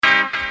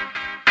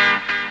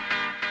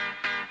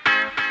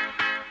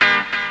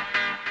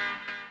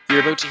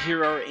You're about to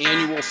hear our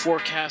annual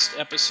forecast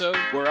episode,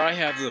 where I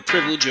have the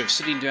privilege of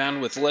sitting down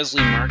with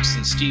Lesley Marks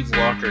and Steve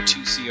Locke, our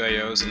two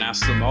CIOs, and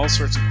ask them all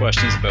sorts of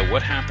questions about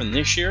what happened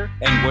this year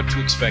and what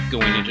to expect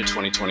going into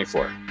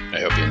 2024. I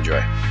hope you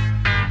enjoy.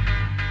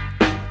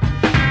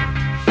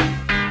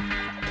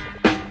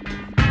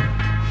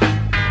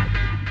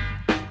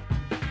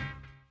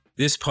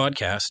 This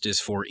podcast is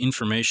for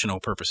informational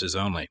purposes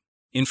only.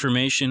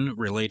 Information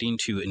relating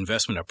to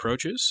investment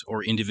approaches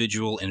or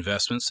individual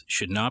investments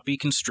should not be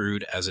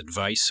construed as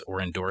advice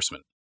or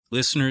endorsement.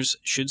 Listeners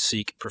should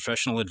seek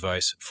professional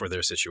advice for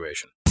their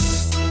situation.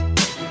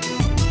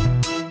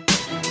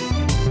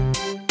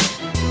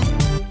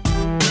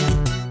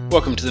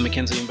 Welcome to the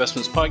Mackenzie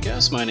Investments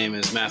Podcast. My name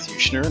is Matthew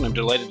Schnurr, and I'm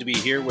delighted to be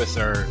here with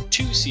our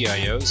two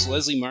CIOs,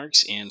 Lesley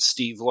Marks and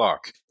Steve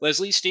Locke.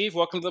 Lesley, Steve,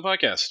 welcome to the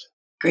podcast.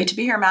 Great to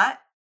be here, Matt.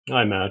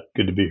 Hi, Matt.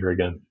 Good to be here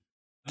again.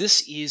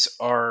 This is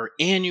our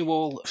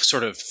annual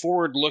sort of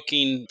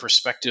forward-looking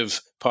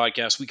perspective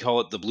podcast. We call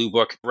it the Blue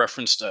Book,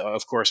 referenced,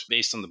 of course,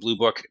 based on the Blue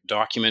Book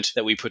document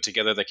that we put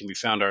together that can be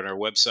found on our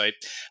website.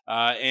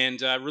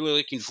 And really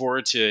looking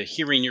forward to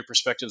hearing your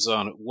perspectives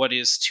on what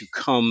is to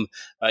come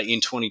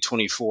in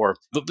 2024.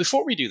 But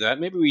before we do that,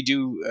 maybe we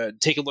do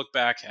take a look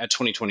back at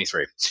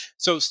 2023.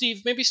 So,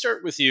 Steve, maybe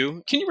start with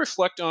you. Can you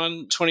reflect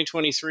on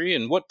 2023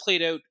 and what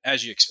played out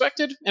as you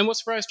expected and what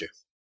surprised you?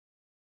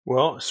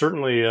 Well,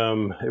 certainly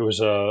it was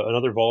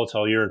another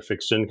volatile year in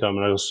fixed income,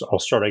 and I'll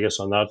start, I guess,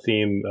 on that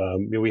theme.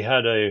 We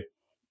had a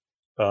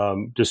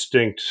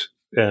distinct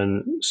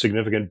and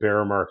significant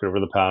bear market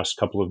over the past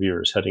couple of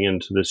years heading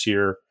into this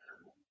year.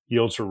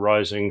 Yields were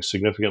rising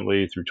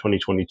significantly through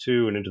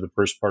 2022 and into the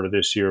first part of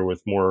this year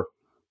with more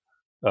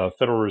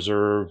Federal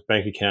Reserve,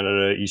 Bank of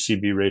Canada,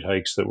 ECB rate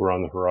hikes that were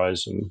on the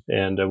horizon.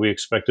 And we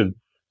expected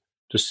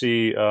to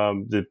see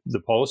the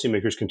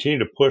policymakers continue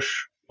to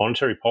push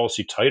monetary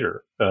policy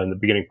tighter in the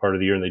beginning part of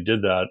the year, and they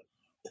did that.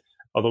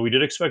 Although we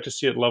did expect to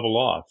see it level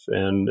off,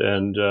 and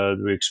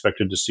we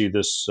expected to see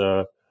this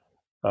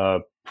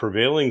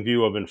prevailing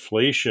view of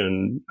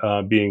inflation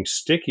being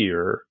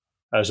stickier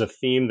as a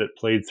theme that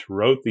played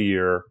throughout the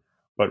year.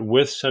 But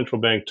with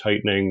central bank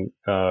tightening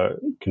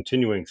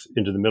continuing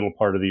into the middle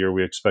part of the year,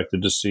 we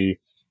expected to see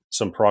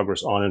some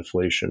progress on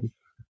inflation,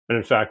 and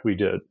in fact, we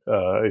did.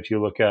 If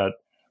you look at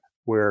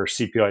where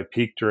CPI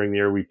peaked during the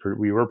year,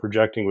 we were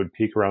projecting would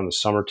peak around the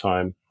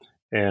summertime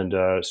and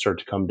start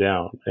to come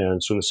down.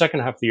 And so in the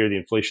second half of the year, the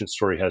inflation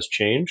story has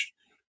changed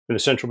and the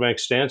central bank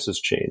stance has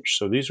changed.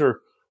 So these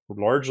are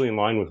largely in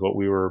line with what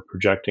we were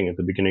projecting at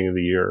the beginning of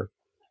the year.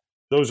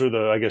 Those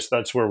are I guess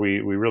that's where we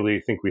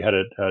really think we had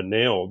it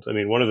nailed. I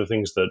mean, one of the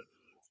things that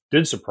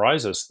did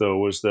surprise us, though,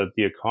 was that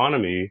the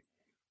economy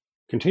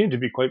continued to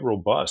be quite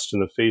robust in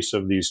the face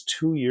of these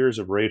 2 years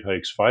of rate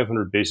hikes,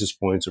 500 basis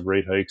points of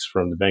rate hikes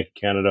from the Bank of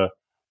Canada,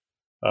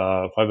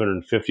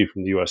 550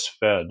 from the U.S.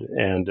 Fed,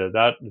 and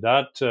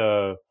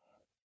that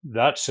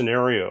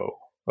scenario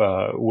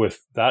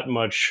with that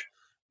much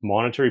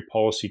monetary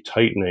policy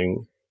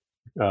tightening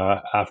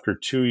after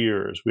 2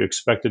 years, we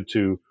expected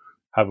to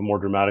have a more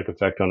dramatic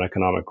effect on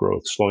economic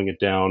growth, slowing it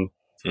down,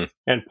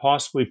 and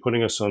possibly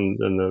putting us on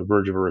the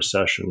verge of a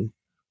recession.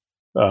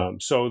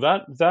 So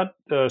that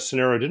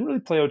scenario didn't really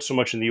play out so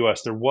much in the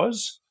U.S. There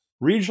was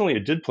regionally,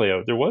 it did play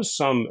out. There was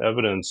some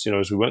evidence,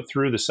 as we went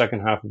through the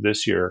second half of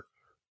this year,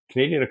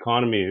 Canadian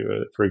economy,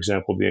 for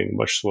example, being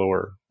much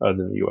slower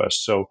than the U.S.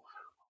 So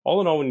all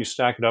in all, when you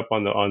stack it up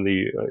on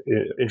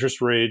the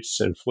interest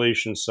rates,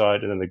 inflation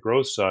side, and then the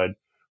growth side,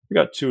 we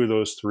got two of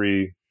those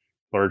three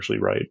largely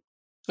right.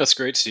 That's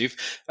great, Steve.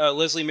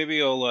 Lesley, maybe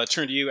I'll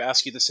turn to you,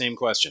 ask you the same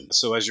question.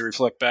 So as you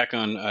reflect back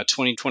on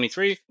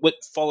 2023, what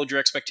followed your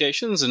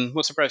expectations and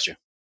what surprised you?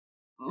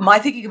 My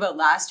thinking about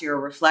last year,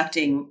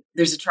 reflecting,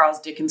 there's a Charles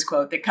Dickens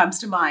quote that comes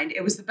to mind.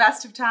 It was the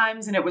best of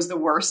times and it was the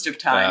worst of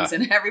times.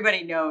 And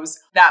everybody knows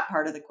that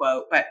part of the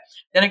quote. But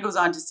then it goes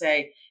on to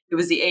say, it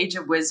was the age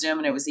of wisdom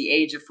and it was the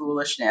age of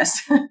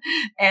foolishness.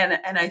 and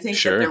I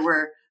think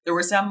that there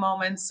were some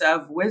moments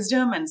of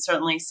wisdom and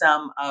certainly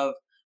some of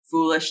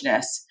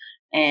foolishness.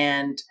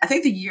 And I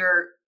think the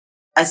year,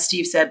 as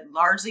Steve said,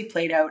 largely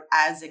played out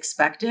as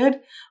expected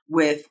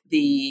with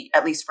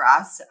at least for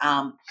us,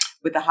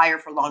 with the higher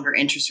for longer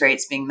interest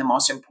rates being the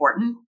most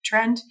important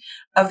trend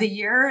of the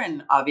year.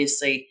 And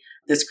obviously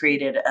this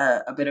created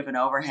a bit of an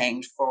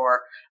overhang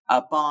for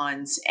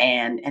bonds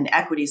and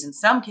equities in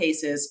some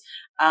cases,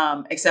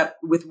 except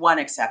with one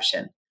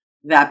exception,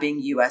 that being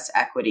U.S.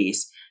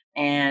 equities.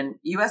 And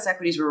U.S.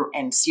 equities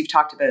and Steve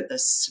talked about the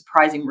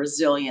surprising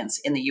resilience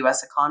in the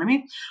U.S.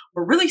 economy,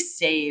 were really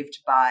saved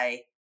by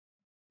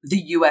the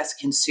U.S.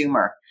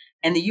 consumer.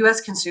 And the U.S.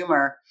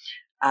 consumer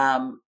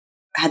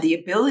had the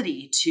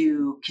ability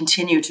to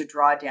continue to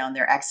draw down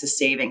their excess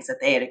savings that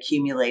they had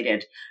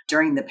accumulated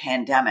during the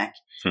pandemic.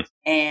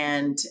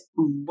 And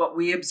what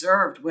we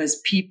observed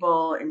was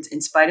people,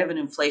 in spite of an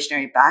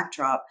inflationary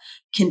backdrop,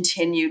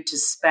 continued to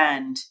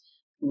spend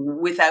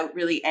without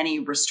really any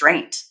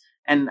restraint.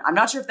 And I'm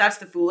not sure if that's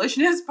the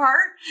foolishness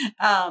part,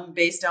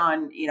 based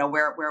on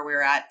where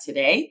we're at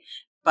today.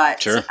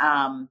 But sure.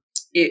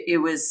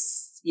 It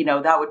was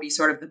that would be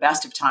sort of the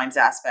best of times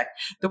aspect.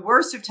 The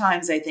worst of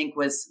times, I think,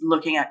 was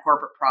looking at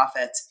corporate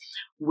profits,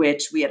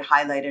 which we had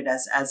highlighted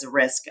as a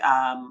risk,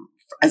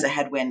 as a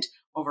headwind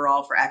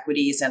overall for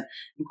equities. And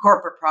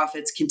corporate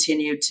profits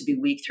continued to be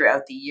weak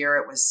throughout the year.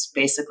 It was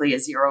basically a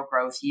zero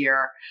growth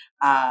year,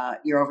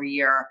 year over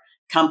year.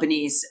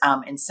 Companies,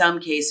 in some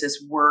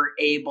cases, were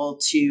able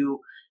to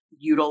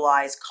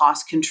utilize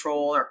cost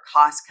control or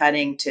cost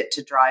cutting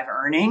to drive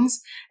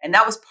earnings. And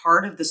that was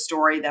part of the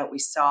story that we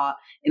saw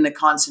in the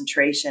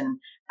concentration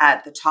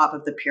at the top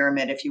of the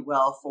pyramid, if you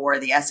will, for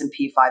the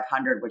S&P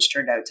 500, which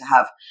turned out to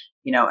have,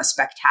 a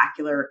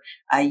spectacular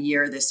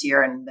year this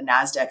year, and the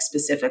NASDAQ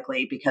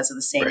specifically because of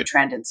the same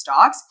trend in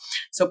stocks.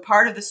 So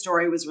part of the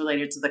story was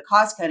related to the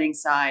cost cutting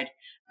side.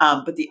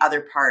 But the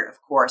other part,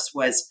 of course,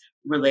 was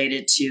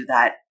related to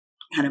that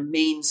kind of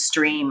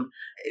mainstream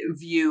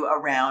view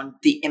around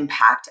the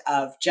impact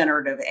of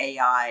generative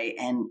AI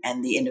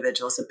and the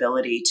individual's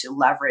ability to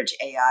leverage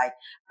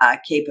AI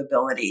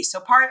capability.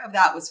 So part of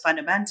that was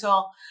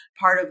fundamental.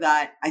 Part of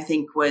that, I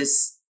think,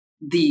 was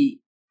the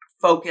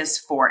focus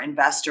for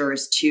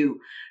investors to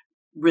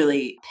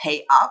really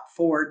pay up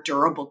for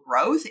durable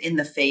growth in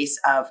the face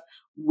of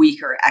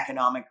weaker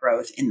economic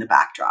growth in the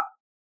backdrop.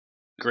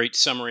 Great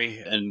summary,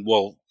 and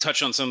we'll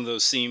touch on some of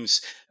those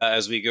themes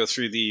as we go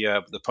through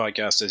the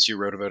podcast, as you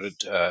wrote about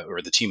it,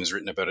 or the team has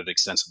written about it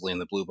extensively in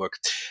the Blue Book.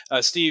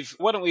 Steve,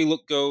 why don't we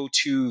go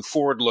to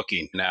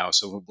forward-looking now?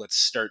 So let's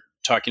start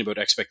talking about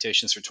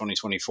expectations for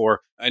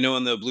 2024. I know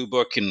in the Blue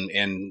Book,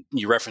 and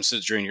you referenced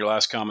it during your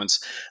last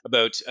comments,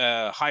 about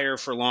higher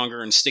for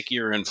longer and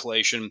stickier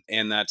inflation,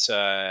 and that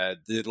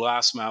the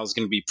last mile is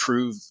going to be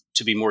proved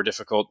to be more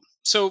difficult.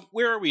 So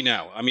where are we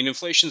now? I mean,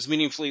 inflation is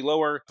meaningfully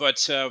lower, but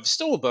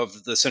still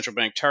above the central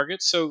bank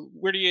target. So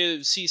where do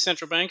you see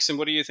central banks, and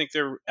what do you think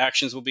their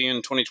actions will be in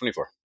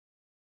 2024?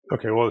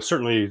 Okay, well,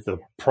 certainly the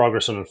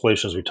progress on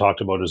inflation, as we talked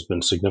about, has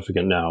been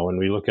significant now. And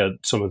we look at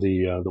some of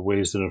the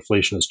ways that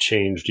inflation has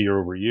changed year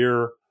over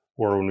year,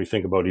 or when we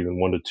think about even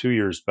 1 to 2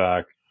 years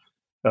back,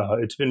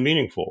 it's been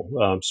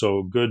meaningful.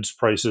 So goods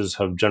prices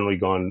have generally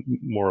gone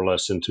more or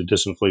less into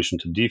disinflation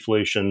to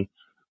deflation.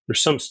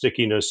 There's some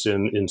stickiness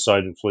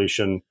inside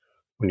inflation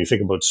when you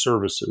think about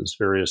services,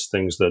 various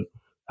things that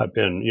have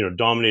been,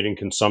 dominating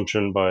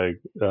consumption by,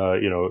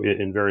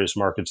 in various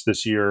markets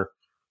this year.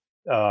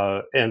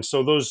 And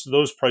so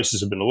those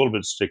prices have been a little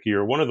bit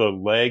stickier. One of the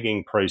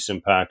lagging price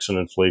impacts on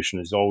inflation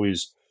is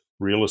always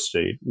real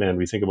estate. Man,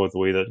 we think about the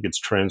way that gets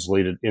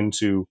translated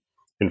into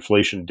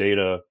inflation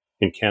data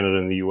in Canada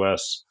and the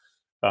US.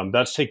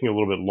 That's taking a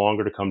little bit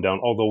longer to come down,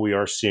 although we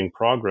are seeing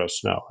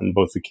progress now in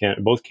both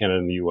Canada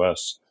and the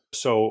US.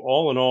 So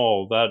all in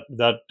all,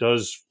 that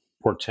does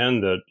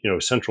portend that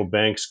central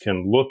banks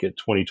can look at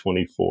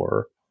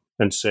 2024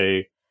 and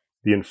say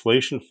the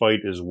inflation fight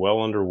is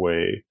well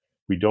underway.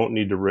 We don't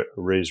need to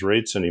raise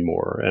rates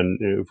anymore. And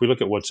if we look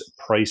at what's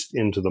priced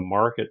into the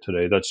market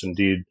today, that's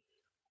indeed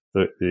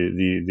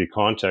the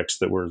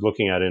context that we're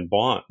looking at in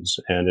bonds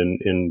and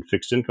in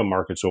fixed income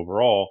markets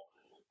overall,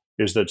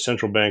 is that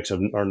central banks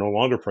are no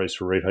longer priced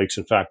for rate hikes.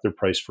 In fact, they're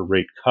priced for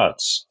rate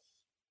cuts.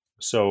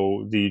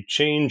 So the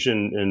change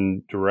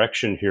in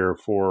direction here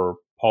for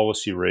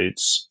policy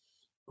rates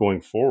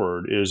going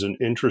forward is an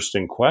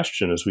interesting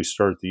question as we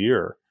start the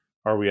year.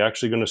 Are we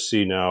actually going to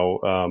see now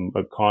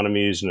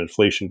economies and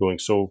inflation going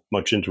so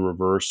much into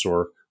reverse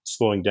or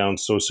slowing down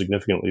so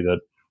significantly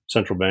that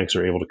central banks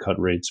are able to cut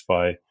rates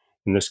by,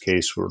 in this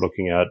case, we're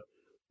looking at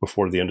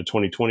before the end of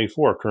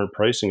 2024, current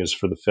pricing is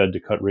for the Fed to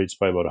cut rates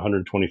by about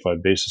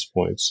 125 basis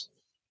points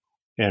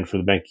and for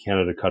the Bank of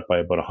Canada to cut by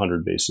about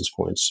 100 basis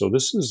points. So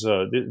this is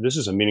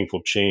a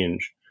meaningful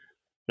change.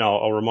 Now,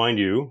 I'll remind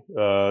you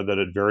that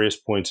at various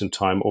points in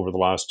time over the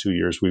last 2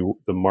 years,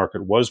 the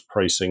market was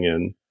pricing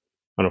in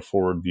on a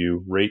forward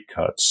view rate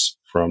cuts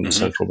from the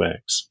central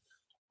banks,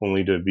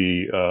 only to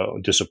be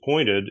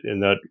disappointed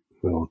in that,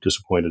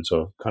 disappointed is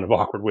a kind of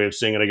awkward way of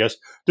saying it, I guess,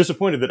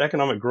 disappointed that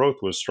economic growth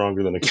was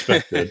stronger than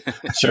expected.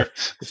 Sure.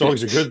 It's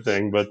always a good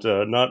thing, but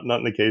not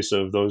in the case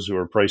of those who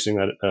are pricing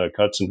that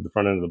cuts into the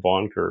front end of the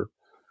bond curve.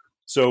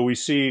 So we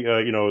see,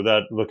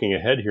 that looking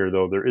ahead here,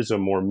 though, there is a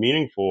more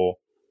meaningful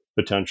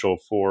potential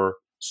for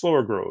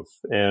slower growth.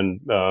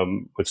 And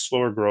with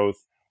slower growth,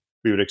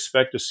 we would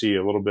expect to see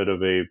a little bit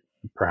of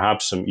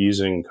perhaps some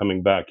easing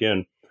coming back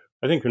in.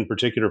 I think in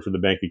particular for the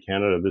Bank of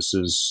Canada, this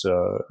is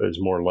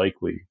more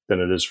likely than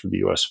it is for the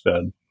U.S.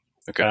 Fed.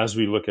 Okay. As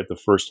we look at the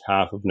first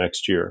half of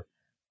next year,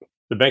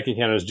 the Bank of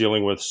Canada is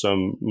dealing with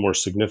some more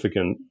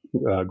significant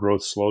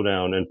growth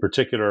slowdown, in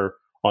particular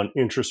on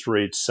interest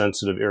rate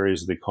sensitive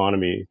areas of the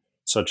economy,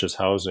 such as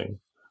housing.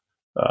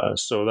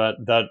 So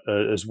that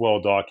is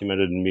well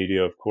documented in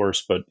media, of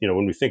course. But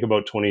when we think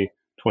about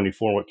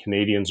 2024 and what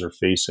Canadians are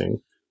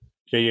facing,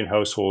 Canadian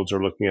households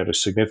are looking at a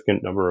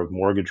significant number of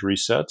mortgage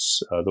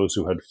resets. Those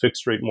who had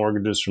fixed rate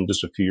mortgages from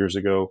just a few years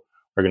ago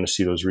are going to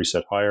see those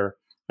reset higher.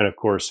 And of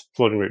course,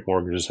 floating rate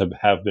mortgages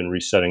have been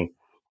resetting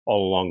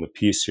all along the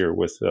piece here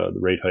with the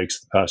rate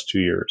hikes the past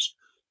 2 years.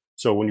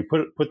 So when you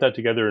put that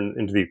together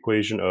into the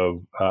equation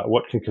of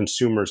what can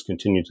consumers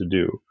continue to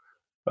do,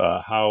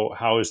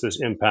 How is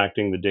this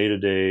impacting the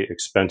day-to-day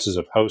expenses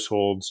of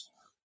households?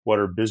 What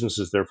are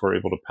businesses therefore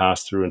able to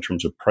pass through in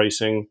terms of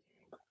pricing?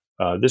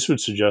 This would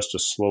suggest a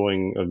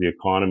slowing of the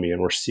economy,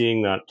 and we're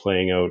seeing that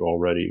playing out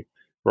already.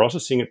 We're also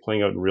seeing it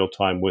playing out in real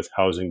time with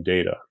housing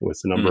data,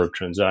 with the number of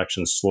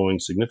transactions slowing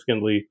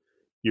significantly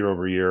year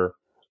over year.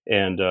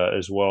 And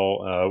as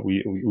well,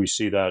 we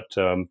see that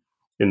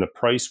in the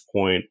price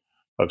point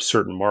of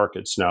certain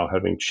markets now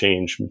having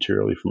changed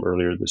materially from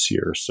earlier this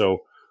year.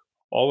 So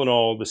all in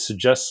all, this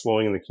suggests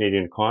slowing in the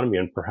Canadian economy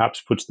and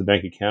perhaps puts the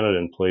Bank of Canada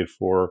in play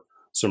for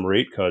some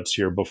rate cuts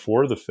here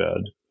before the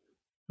Fed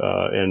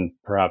and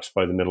perhaps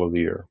by the middle of the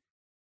year.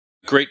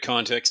 Great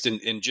context,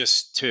 and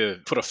just to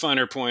put a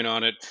finer point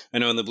on it, I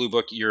know in the Blue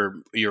Book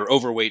you're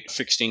overweight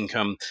fixed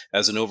income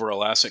as an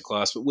overall asset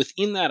class, but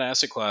within that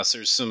asset class,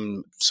 there's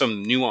some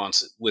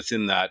nuance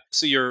within that.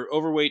 So you're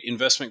overweight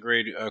investment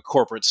grade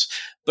corporates,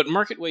 but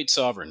market weight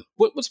sovereign.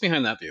 What's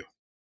behind that view?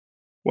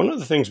 One of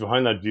the things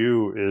behind that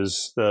view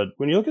is that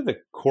when you look at the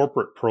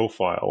corporate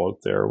profile out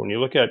there, when you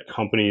look at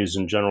companies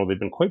in general, they've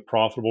been quite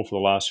profitable for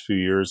the last few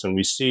years, and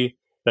we see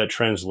that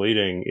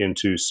translating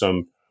into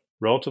some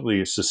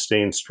relatively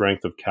sustained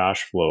strength of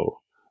cash flow.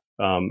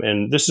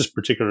 And this is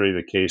particularly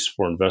the case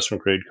for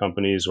investment grade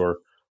companies or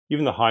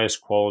even the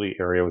highest quality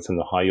area within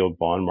the high yield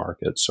bond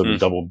market, so the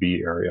double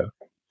B area.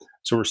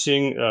 So we're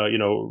seeing,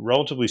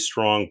 relatively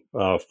strong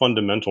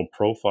fundamental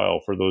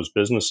profile for those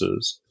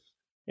businesses.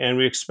 And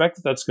we expect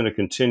that that's going to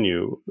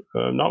continue,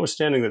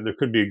 notwithstanding that there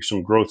could be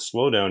some growth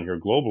slowdown here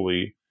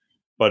globally.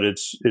 But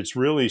it's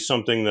really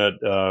something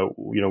that,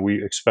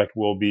 we expect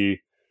will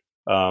be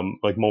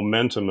like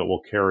momentum that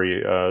will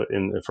carry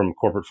from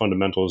corporate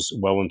fundamentals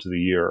well into the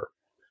year.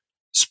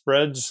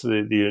 Spreads,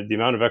 the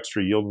amount of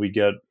extra yield we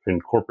get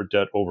in corporate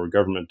debt over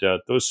government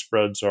debt, those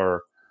spreads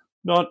are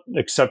not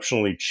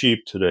exceptionally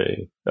cheap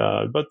today,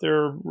 but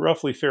they're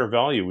roughly fair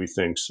value, we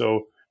think.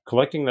 So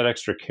collecting that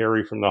extra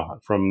carry from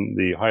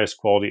the highest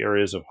quality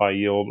areas of high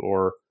yield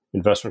or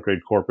investment grade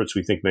corporates,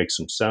 we think makes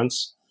some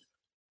sense.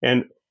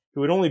 And it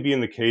would only be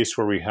in the case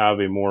where we have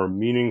a more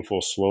meaningful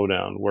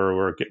slowdown, where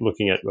we're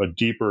looking at a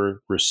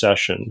deeper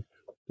recession,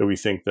 that we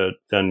think that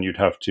then you'd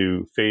have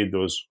to fade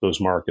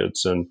those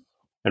markets and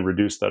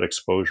reduce that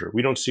exposure.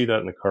 We don't see that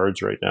in the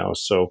cards right now.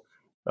 So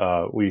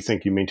we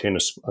think you maintain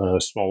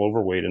a small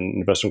overweight in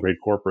investment grade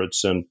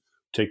corporates and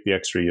take the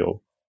extra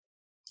yield.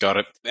 Got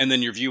it. And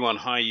then your view on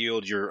high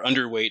yield, you're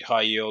underweight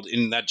high yield,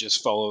 and that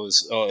just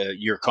follows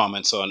your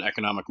comments on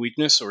economic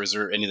weakness, or is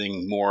there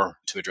anything more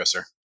to address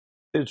there?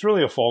 It's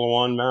really a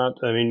follow-on, Matt.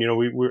 I mean,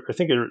 I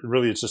think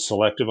it's a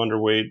selective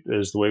underweight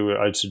is the way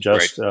I'd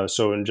suggest. Right.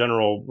 So in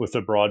general, with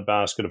a broad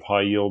basket of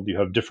high yield, you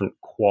have different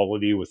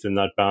quality within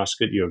that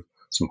basket. You have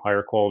some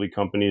higher quality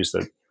companies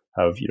that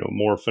have,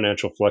 more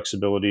financial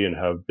flexibility and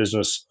have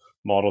business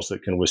models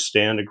that can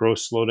withstand a growth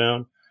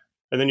slowdown.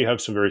 And then you have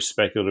some very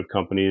speculative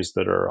companies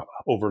that are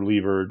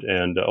over-levered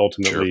and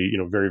ultimately,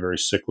 very, very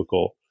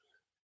cyclical.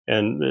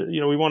 And,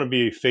 we want to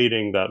be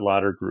fading that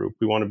latter group.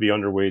 We want to be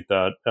underweight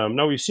that.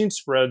 Now, we've seen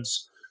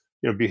spreads,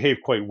 behave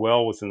quite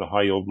well within the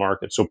high yield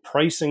market. So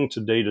pricing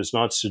today does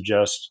not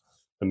suggest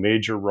a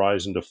major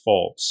rise in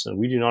defaults. And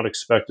we do not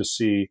expect to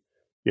see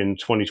in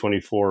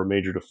 2024 a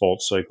major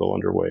default cycle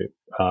underway.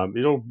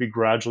 It'll be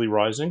gradually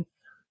rising.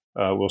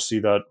 We'll see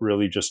that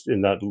really just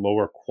in that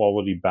lower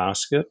quality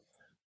basket,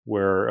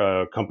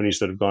 where companies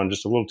that have gone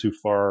just a little too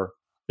far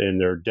in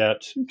their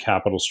debt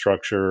capital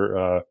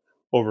structure,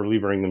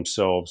 over-levering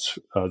themselves,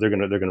 they're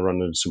going to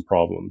run into some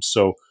problems.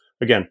 So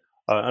again,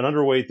 an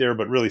underweight there,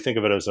 but really think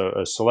of it as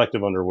a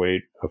selective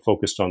underweight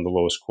focused on the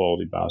lowest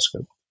quality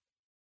basket.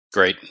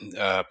 Great.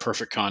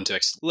 Perfect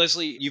context.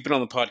 Lesley, you've been on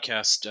the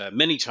podcast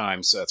many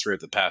times throughout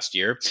the past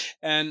year,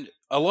 and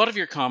a lot of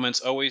your comments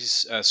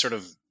always sort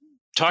of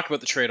talk about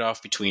the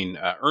trade-off between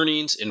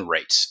earnings and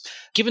rates.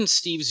 Given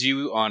Steve's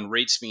view on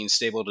rates being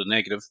stable to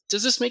negative,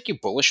 does this make you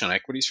bullish on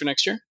equities for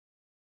next year?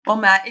 Well,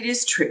 Matt, it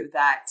is true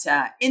that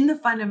in the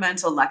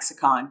fundamental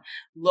lexicon,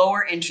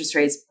 lower interest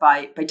rates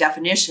by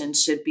definition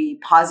should be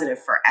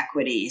positive for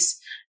equities.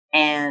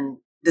 And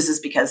this is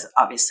because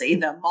obviously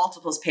the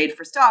multiples paid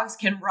for stocks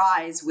can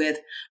rise with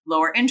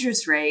lower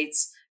interest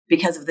rates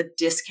because of the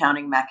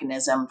discounting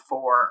mechanism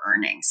for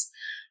earnings.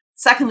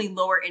 Secondly,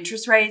 lower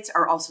interest rates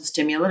are also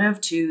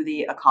stimulative to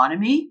the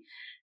economy,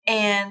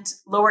 and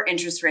lower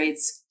interest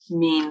rates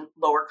mean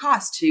lower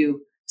cost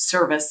to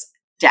service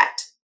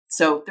debt.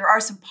 So there are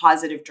some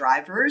positive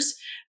drivers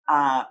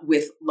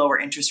with lower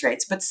interest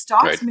rates, but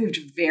stocks moved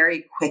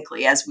very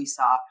quickly, as we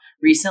saw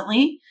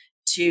recently,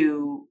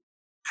 to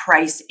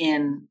price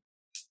in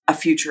a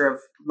future of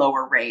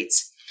lower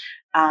rates.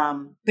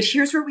 But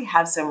here's where we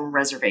have some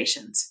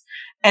reservations.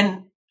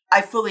 And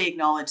I fully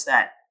acknowledge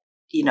that,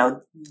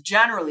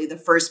 generally the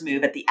first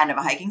move at the end of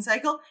a hiking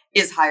cycle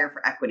is higher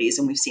for equities,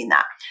 and we've seen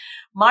that.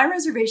 My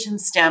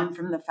reservations stem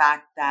from the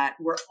fact that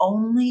we're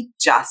only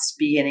just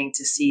beginning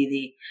to see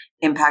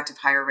the impact of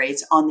higher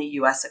rates on the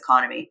U.S.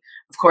 economy.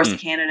 Of course,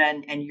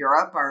 Canada and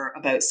Europe are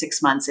about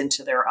 6 months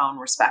into their own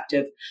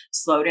respective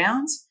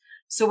slowdowns.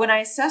 So when I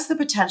assess the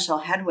potential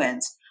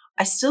headwinds,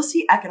 I still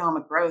see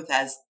economic growth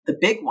as the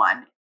big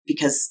one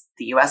because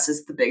the US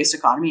is the biggest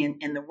economy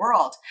in the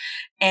world.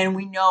 And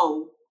we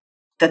know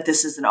that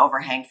this is an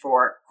overhang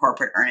for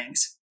corporate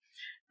earnings.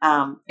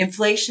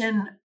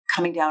 Inflation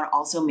coming down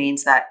also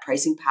means that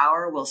pricing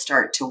power will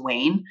start to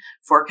wane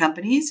for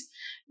companies.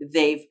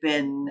 They've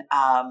been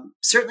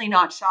certainly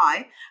not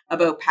shy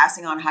about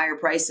passing on higher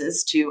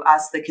prices to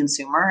us, the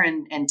consumer,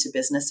 and to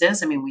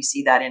businesses. I mean, we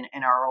see that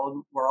in our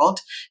own world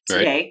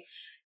today. Right.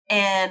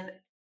 And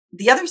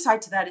the other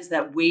side to that is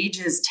that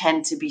wages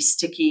tend to be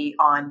sticky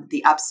on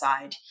the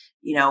upside.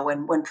 You know,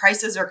 when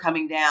prices are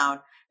coming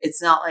down,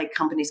 it's not like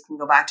companies can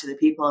go back to the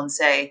people and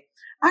say,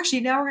 actually,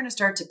 now we're going to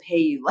start to pay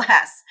you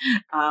less.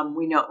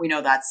 We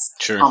know that's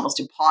almost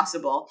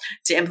impossible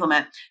to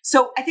implement.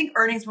 So I think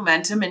earnings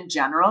momentum in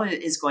general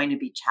is going to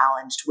be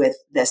challenged with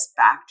this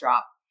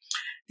backdrop.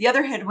 The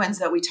other headwinds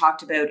that we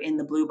talked about in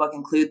the Blue Book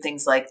include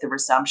things like the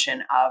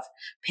resumption of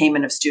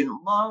payment of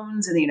student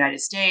loans in the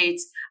United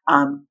States,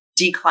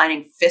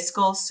 declining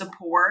fiscal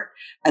support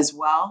as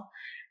well.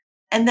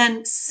 And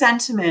then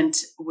sentiment,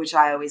 which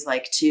I always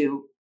like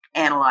to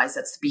analyze,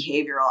 that's the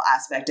behavioral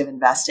aspect of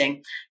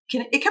investing,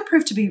 it can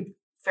prove to be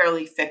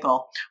fairly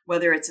fickle,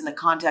 whether it's in the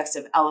context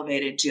of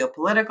elevated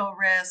geopolitical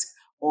risk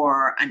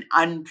or an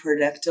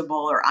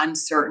unpredictable or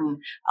uncertain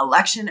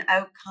election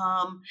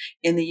outcome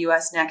in the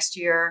US next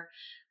year.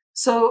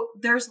 So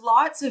there's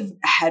lots of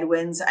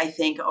headwinds, I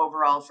think,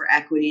 overall for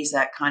equities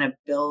that kind of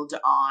build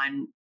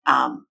on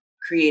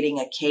creating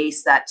a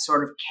case that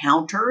sort of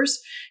counters,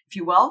 if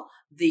you will,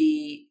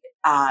 the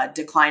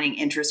declining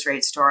interest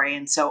rate story.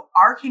 And so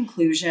our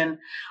conclusion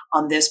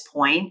on this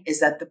point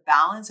is that the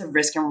balance of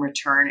risk and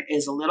return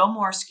is a little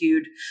more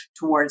skewed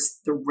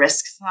towards the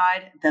risk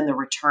side than the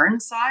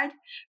return side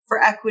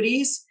for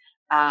equities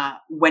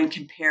when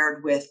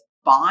compared with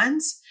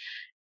bonds.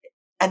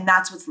 And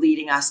that's what's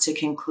leading us to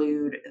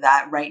conclude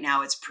that right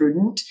now it's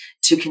prudent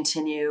to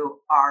continue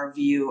our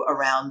view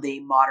around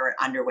the moderate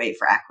underweight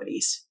for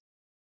equities.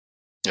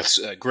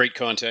 That's great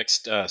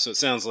context. So it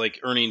sounds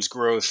like earnings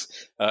growth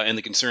and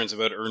the concerns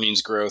about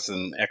earnings growth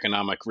and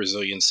economic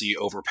resiliency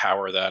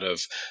overpower that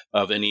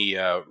of any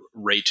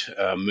rate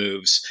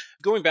moves.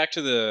 Going back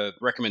to the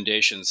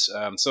recommendations,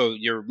 so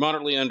you're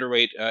moderately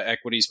underweight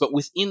equities, but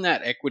within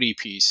that equity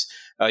piece,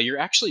 you're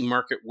actually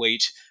market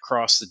weight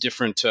across the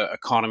different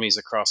economies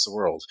across the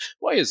world.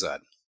 Why is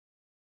that?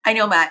 I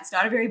know, Matt, it's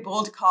not a very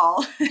bold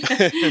call.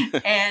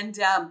 And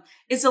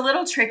it's a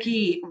little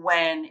tricky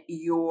when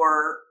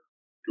you're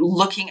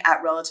looking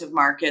at relative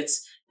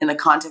markets in the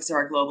context of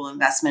our Global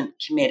Investment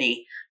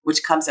Committee,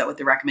 which comes out with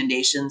the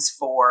recommendations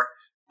for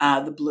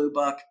the Blue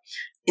Book.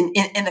 In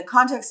the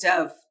context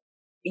of,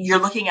 you're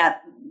looking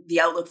at the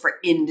outlook for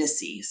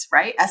indices,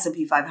 right?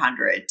 S&P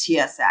 500,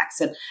 TSX,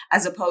 and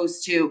as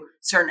opposed to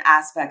certain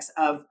aspects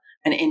of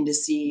an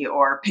indice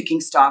or picking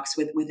stocks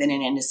within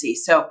an indice.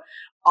 So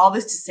all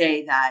this to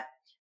say that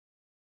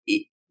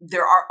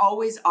there are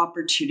always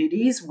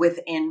opportunities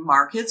within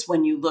markets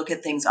when you look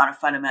at things on a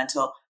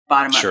fundamental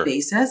bottom-up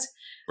basis.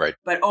 Right.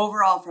 But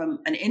overall, from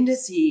an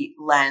indice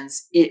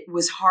lens, it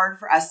was hard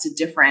for us to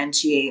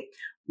differentiate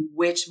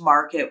which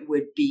market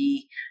would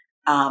be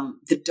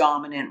the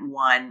dominant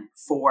one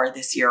for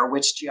this year, or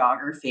which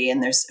geography.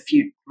 And there's a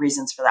few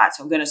reasons for that.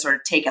 So I'm going to sort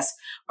of take us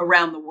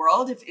around the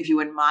world, if you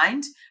wouldn't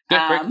mind.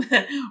 Yeah,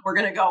 we're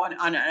going to go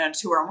on a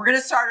tour. And we're going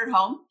to start at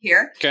home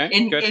here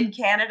in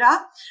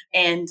Canada,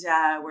 and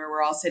where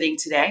we're all sitting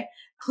today.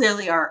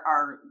 Clearly,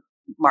 our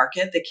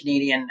market, the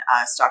Canadian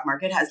stock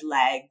market, has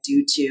lagged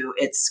due to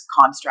its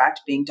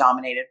construct being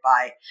dominated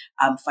by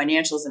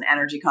financials and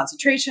energy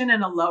concentration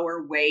and a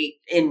lower weight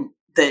in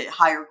the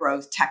higher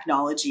growth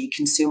technology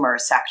consumer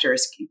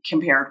sectors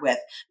compared with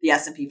the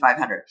S&P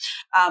 500.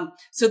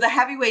 So the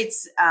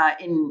heavyweights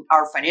in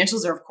our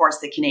financials are, of course,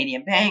 the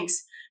Canadian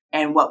banks.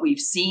 And what we've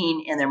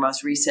seen in their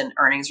most recent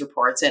earnings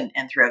reports and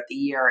throughout the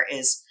year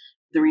is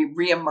the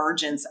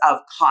reemergence of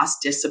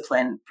cost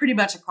discipline pretty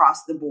much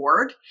across the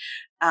board.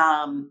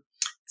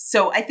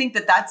 So I think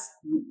that that's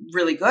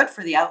really good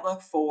for the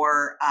outlook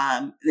for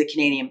the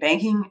Canadian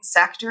banking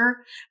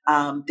sector.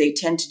 They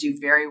tend to do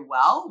very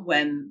well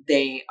when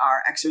they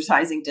are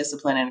exercising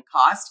discipline and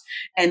cost.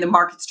 And the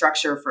market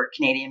structure for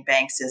Canadian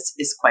banks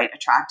is quite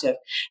attractive.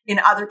 In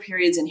other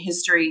periods in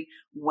history,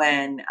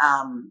 when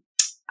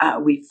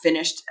we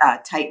finished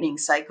tightening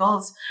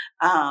cycles,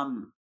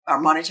 our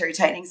monetary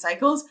tightening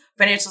cycles,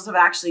 financials have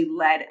actually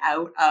led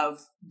out of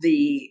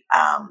the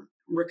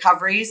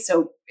recoveries.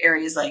 So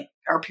areas like,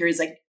 or periods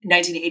like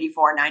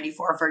 1984,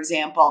 94, for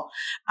example.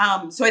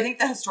 So I think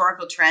the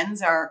historical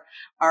trends are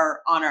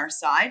on our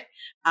side.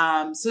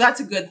 So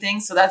that's a good thing.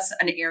 So that's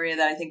an area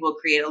that I think will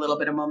create a little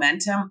bit of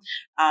momentum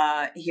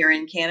here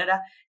in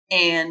Canada.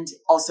 And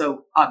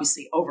also,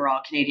 obviously,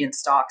 overall, Canadian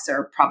stocks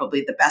are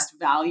probably the best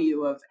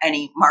value of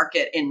any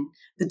market in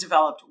the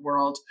developed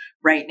world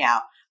right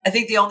now. I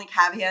think the only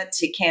caveat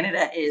to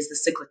Canada is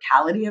the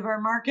cyclicality of our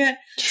market.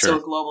 Sure. So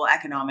a global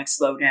economic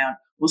slowdown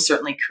will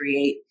certainly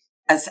create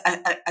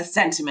a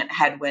sentiment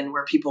headwind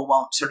where people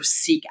won't sort of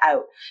seek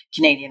out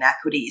Canadian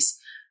equities.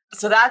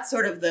 So that's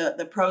sort of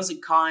the pros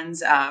and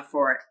cons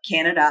for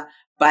Canada,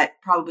 but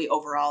probably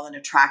overall an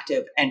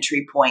attractive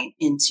entry point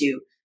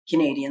into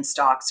Canadian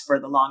stocks for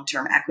the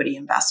long-term equity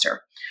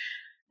investor.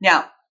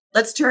 Now,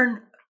 let's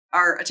turn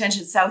our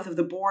attention south of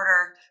the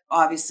border.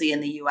 Obviously, in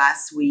the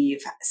US,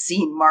 we've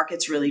seen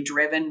markets really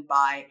driven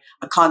by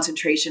a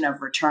concentration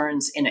of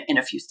returns in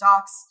a few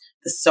stocks,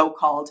 the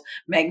so-called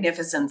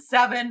Magnificent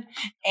Seven.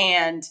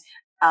 And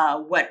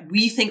what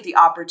we think the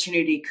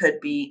opportunity could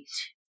be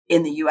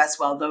in the US,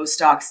 while those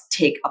stocks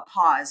take a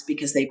pause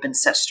because they've been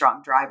such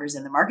strong drivers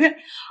in the market,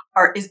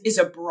 is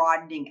a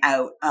broadening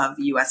out of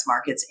US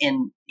markets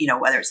in,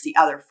 whether it's the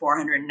other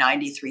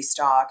 493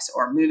 stocks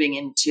or moving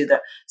into the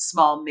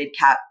small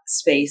mid-cap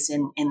space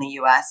in the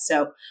US.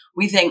 So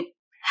we think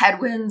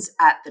headwinds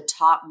at the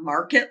top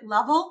market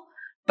level,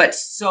 but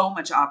so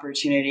much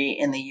opportunity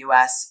in the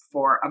US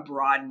for a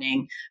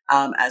broadening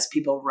as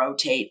people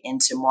rotate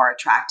into more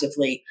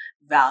attractively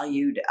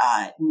valued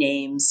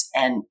names,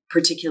 and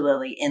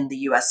particularly in the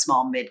US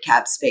small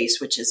mid-cap space,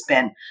 which has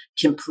been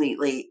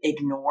completely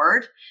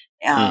ignored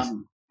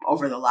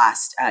over the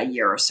last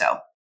year or so.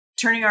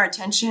 Turning our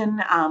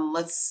attention,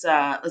 let's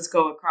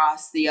go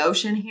across the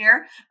ocean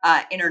here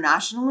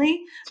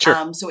internationally.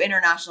 Sure. So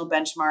international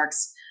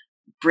benchmarks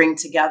bring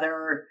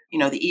together, the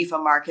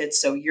EFA markets,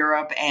 so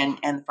Europe and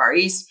the Far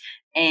East.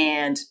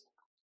 And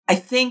I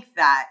think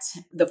that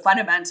the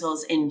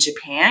fundamentals in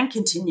Japan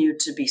continue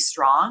to be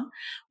strong.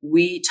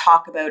 We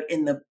talk about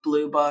in the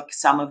Blue Book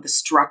some of the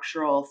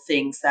structural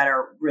things that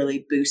are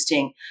really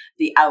boosting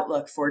the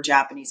outlook for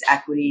Japanese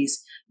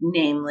equities,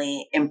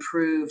 namely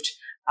improved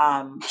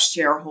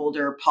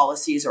shareholder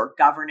policies or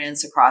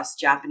governance across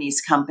Japanese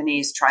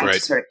companies, trying to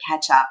sort of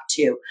catch up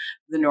to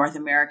the North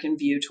American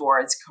view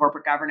towards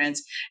corporate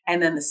governance.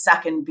 And then the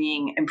second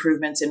being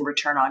improvements in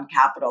return on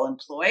capital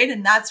employed.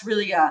 And that's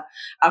really a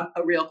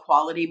real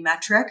quality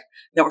metric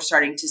that we're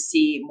starting to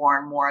see more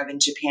and more of in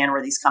Japan,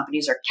 where these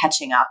companies are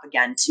catching up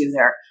again to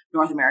their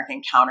North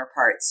American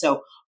counterparts.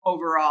 So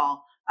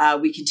overall,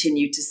 we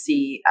continue to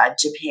see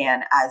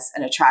Japan as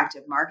an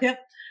attractive market.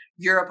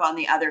 Europe, on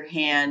the other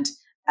hand,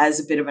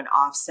 as a bit of an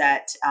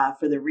offset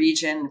for the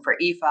region, for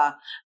EFA,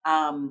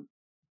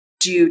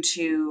 due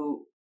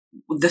to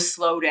the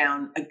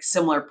slowdown,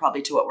 similar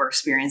probably to what we're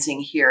experiencing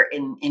here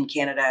in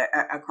Canada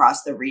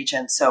across the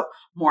region. So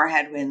more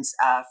headwinds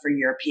for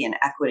European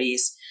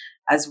equities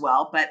as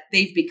well, but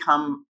they've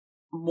become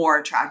more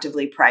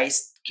attractively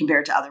priced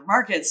compared to other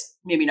markets,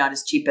 maybe not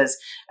as cheap as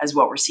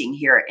what we're seeing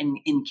here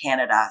in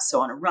Canada.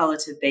 So on a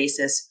relative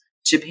basis,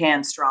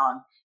 Japan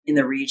strong in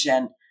the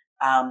region.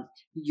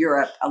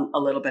 Europe, a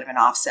little bit of an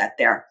offset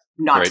there.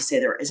 Not to say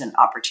there isn't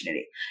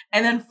opportunity.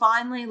 And then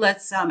finally,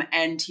 let's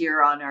end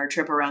here on our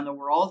trip around the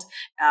world.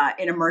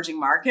 In emerging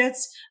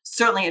markets,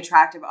 certainly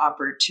attractive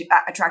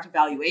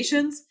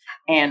valuations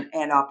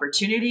and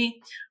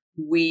opportunity.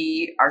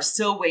 We are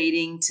still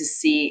waiting to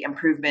see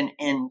improvement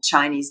in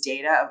Chinese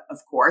data, of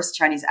course,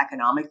 Chinese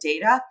economic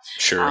data.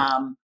 Sure.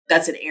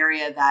 That's an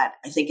area that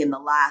I think in the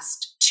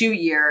last 2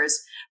 years,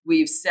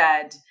 we've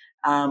said,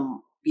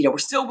 we're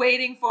still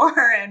waiting for,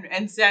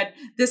 and said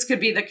this could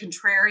be the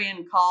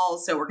contrarian call.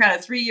 So we're kind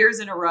of 3 years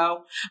in a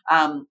row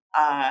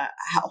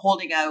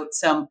holding out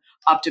some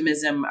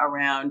optimism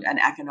around an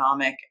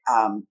economic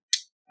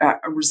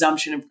a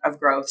resumption of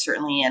growth,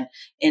 certainly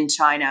in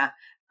China,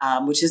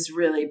 which has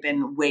really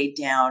been weighed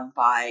down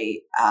by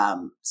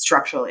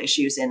structural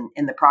issues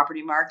in the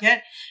property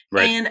market,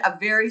 and a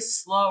very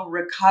slow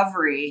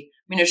recovery.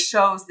 I mean, it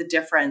shows the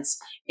difference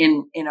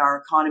in our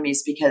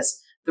economies, because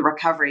the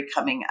recovery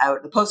coming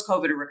out, the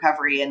post-COVID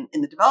recovery in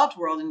the developed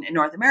world in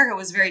North America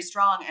was very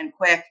strong and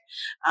quick.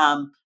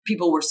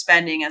 People were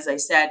spending, as I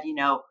said,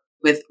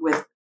 with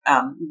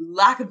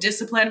lack of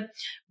discipline.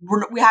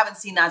 We haven't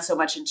seen that so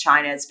much in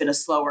China. It's been a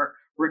slower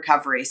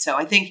recovery. So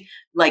I think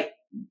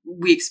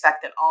we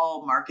expect that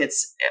all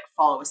markets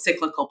follow a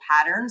cyclical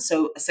pattern.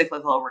 So a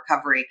cyclical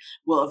recovery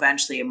will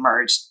eventually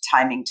emerge.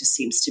 Timing just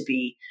seems to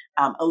be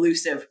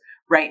elusive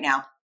right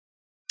now.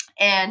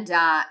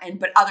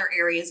 But other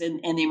areas in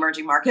the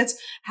emerging markets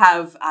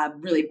have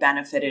really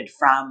benefited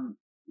from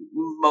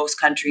most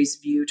countries'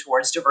 view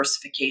towards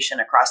diversification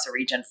across the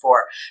region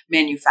for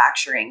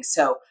manufacturing.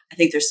 So I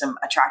think there's some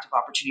attractive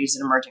opportunities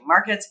in emerging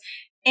markets.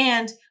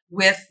 And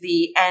with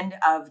the end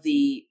of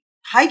the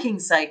hiking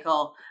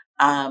cycle,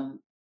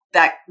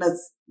 that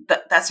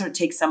sort of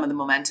takes some of the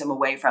momentum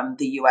away from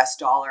the US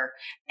dollar,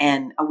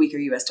 and a weaker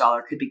US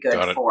dollar could be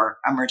good for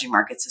emerging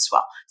markets as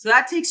well. So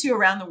that takes you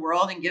around the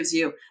world and gives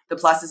you the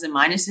pluses and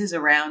minuses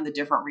around the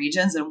different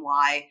regions, and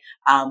why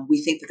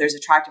we think that there's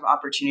attractive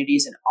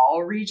opportunities in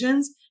all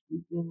regions.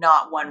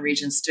 Not one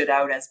region stood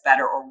out as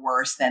better or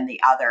worse than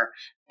the other.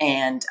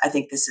 And I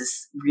think this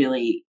is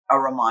really a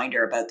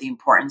reminder about the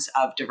importance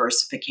of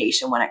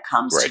diversification when it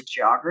comes to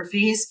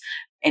geographies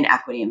in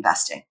equity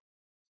investing.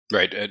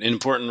 Right. An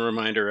important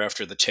reminder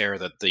after the tear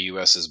that the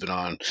U.S. has been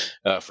on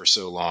for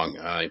so long.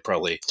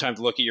 Probably time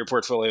to look at your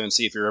portfolio and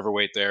see if you're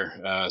overweight there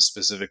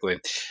specifically.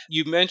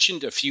 You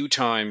mentioned a few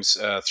times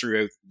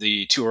throughout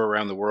the tour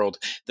around the world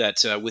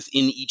that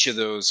within each of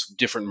those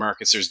different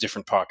markets, there's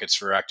different pockets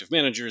for active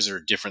managers or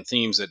different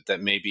themes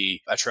that may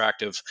be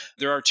attractive.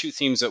 There are two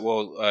themes that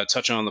we'll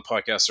touch on the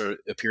podcast or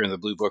appear in the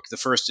Blue Book. The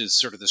first is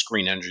sort of this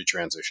green energy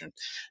transition.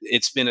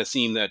 It's been a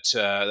theme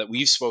that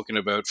we've spoken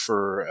about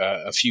for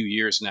a few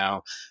years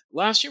now.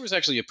 Last year was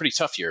actually a pretty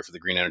tough year for the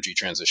green energy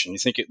transition.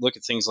 Look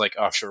at things like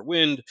offshore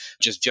wind,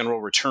 just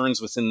general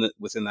returns within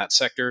that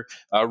sector,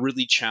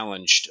 really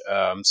challenged.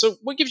 So,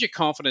 what gives you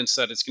confidence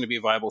that it's going to be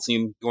a viable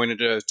theme going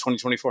into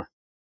 2024?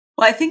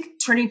 Well, I think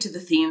turning to the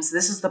themes,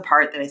 this is the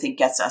part that I think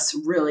gets us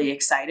really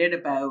excited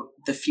about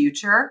the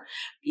future.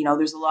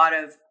 There's a lot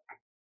of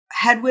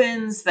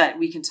headwinds that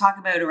we can talk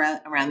about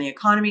around the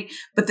economy,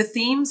 but the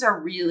themes are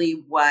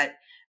really what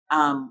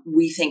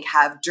we think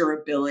have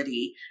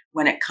durability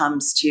when it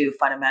comes to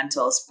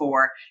fundamentals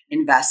for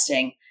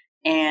investing.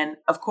 And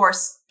of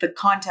course, the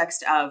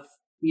context of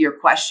your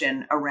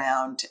question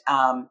around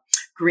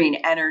green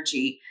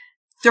energy,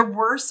 there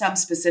were some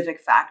specific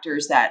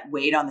factors that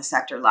weighed on the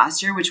sector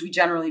last year, which we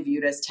generally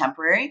viewed as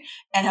temporary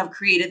and have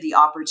created the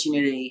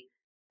opportunity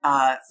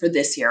for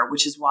this year,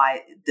 which is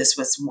why this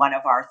was one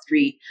of our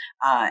three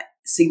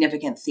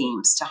significant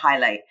themes to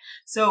highlight.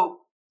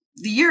 So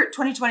the year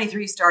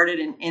 2023 started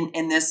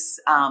in this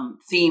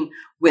theme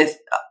with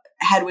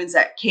headwinds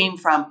that came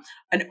from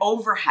an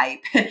overhype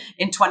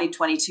in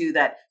 2022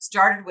 that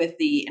started with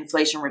the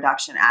Inflation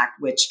Reduction Act,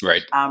 which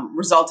Right.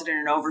 Resulted in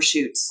an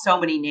overshoot, so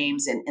many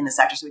names in the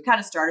sector. So we kind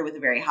of started with a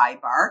very high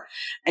bar,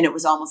 and it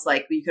was almost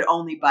like you could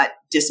only but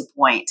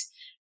disappoint.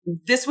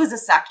 This was a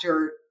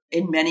sector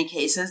in many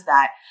cases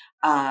that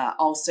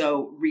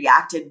also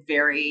reacted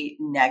very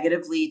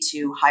negatively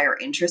to higher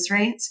interest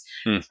rates.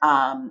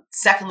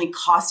 Secondly,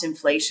 cost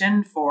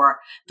inflation for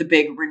the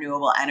big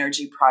renewable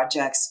energy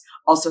projects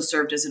also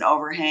served as an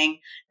overhang.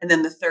 And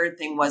then the third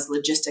thing was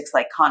logistics,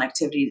 like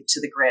connectivity to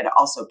the grid,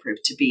 also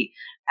proved to be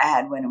a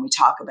headwind, and we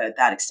talk about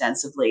that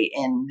extensively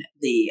in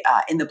the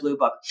Blue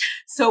Book.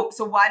 So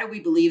why do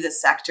we believe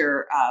this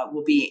sector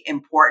will be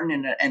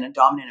important and a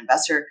dominant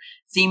investor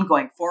theme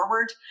going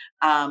forward?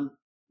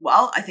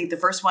 Well, I think the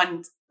first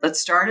one,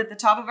 let's start at the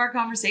top of our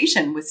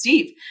conversation with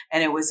Steve.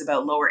 And it was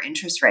about lower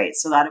interest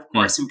rates. So that, of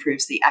course,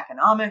 improves the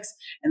economics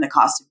and the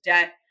cost of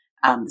debt.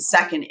 The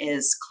second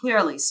is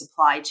clearly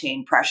supply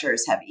chain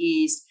pressures have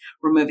eased,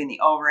 removing the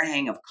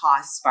overhang of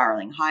costs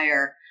spiraling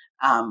higher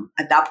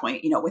at that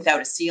point, without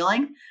a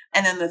ceiling.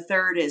 And then the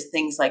third is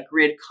things like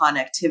grid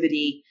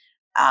connectivity.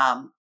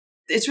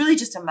 It's really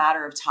just a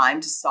matter of time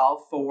to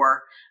solve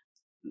for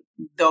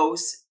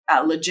those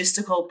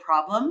logistical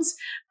problems.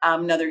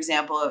 Another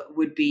example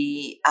would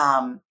be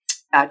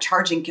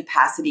charging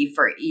capacity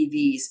for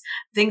EVs.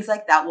 Things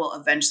like that will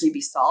eventually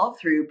be solved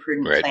through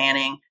prudent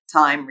planning,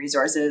 time,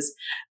 resources,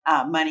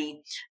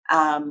 money.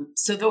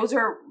 So those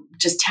are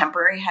just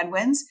temporary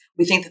headwinds.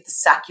 We think that the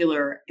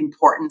secular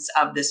importance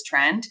of this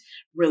trend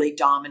really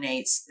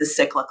dominates the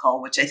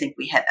cyclical, which I think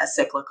we hit a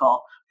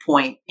cyclical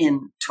point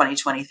in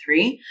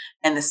 2023.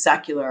 And the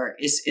secular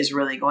is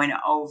really going to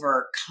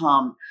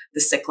overcome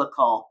the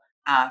cyclical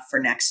for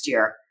next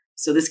year.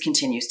 So this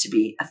continues to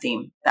be a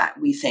theme that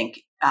we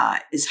think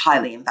is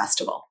highly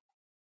investable.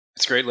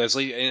 That's great,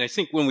 Lesley. And I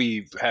think when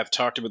we have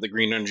talked about the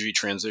green energy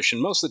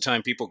transition, most of the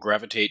time people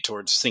gravitate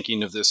towards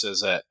thinking of this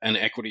as an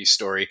equity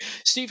story.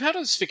 Steve, how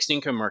does fixed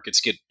income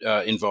markets get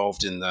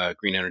involved in the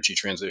green energy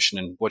transition?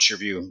 And what's your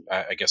view,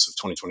 I guess, of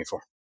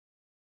 2024?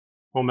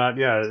 Well, Matt,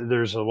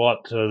 there's a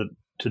lot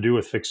to do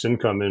with fixed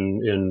income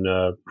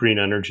in green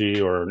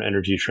energy or an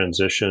energy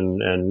transition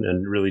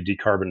and really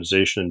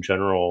decarbonization in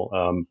general.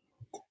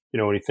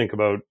 When you think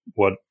about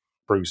what,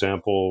 for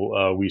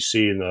example, we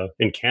see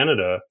in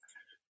Canada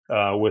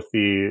with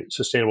the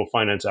Sustainable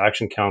Finance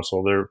Action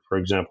Council, there, for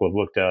example, have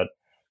looked at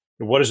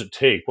what does it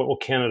take? What will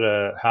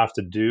Canada have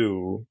to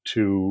do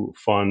to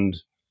fund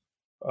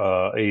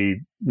a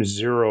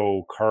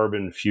zero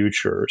carbon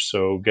future?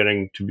 So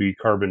getting to be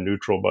carbon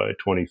neutral by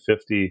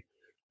 2050.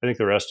 I think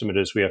their estimate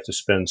is we have to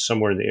spend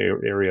somewhere in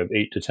the area of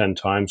 8 to 10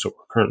 times what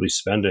we're currently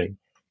spending.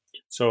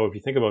 So if you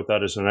think about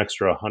that as an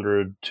extra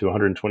 100 to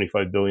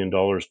 125 billion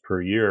dollars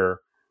per year,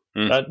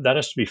 that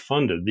has to be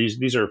funded.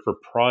 These are for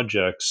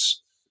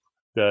projects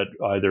that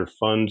either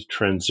fund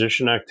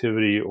transition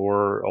activity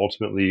or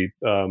ultimately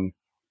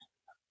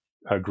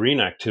green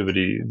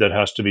activity that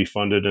has to be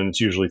funded, and it's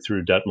usually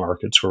through debt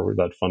markets where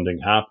that funding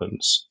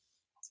happens.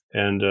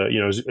 And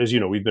as you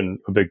know, we've been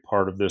a big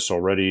part of this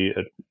already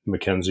at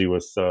Mackenzie.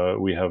 With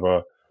we have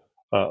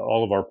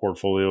all of our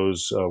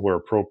portfolios where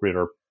appropriate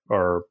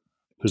are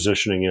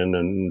positioning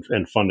in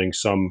and funding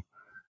some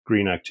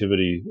green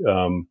activity,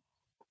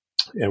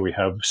 and we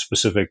have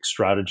specific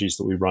strategies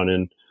that we run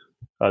in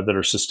that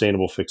are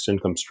sustainable fixed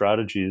income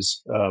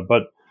strategies.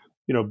 But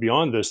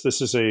beyond this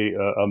is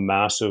a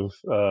massive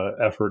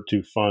effort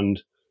to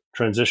fund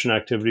transition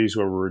activities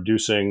where we're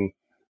reducing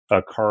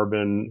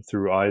carbon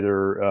through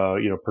either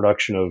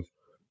production of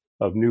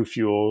new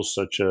fuels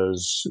such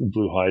as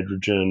blue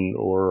hydrogen,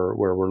 or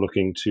where we're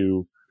looking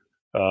to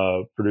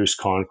produce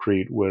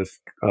concrete with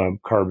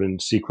carbon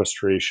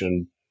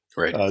sequestration.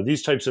 Right.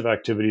 These types of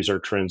activities are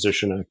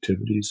transition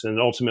activities. And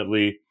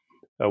ultimately,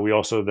 we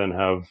also then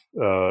have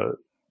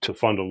to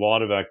fund a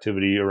lot of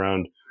activity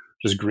around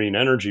just green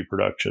energy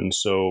production.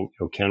 So,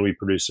 can we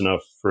produce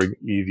enough for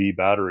EV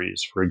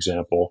batteries, for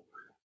example,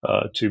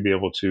 to be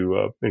able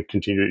to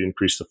continue to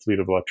increase the fleet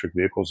of electric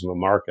vehicles in the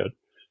market?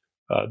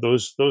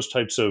 Those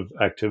types of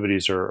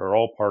activities are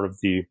all part of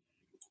the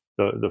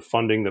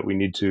funding that we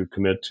need to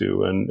commit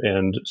to,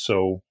 and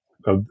so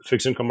the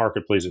fixed income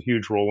market plays a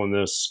huge role in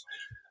this.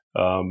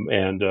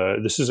 And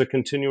this is a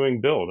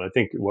continuing build. I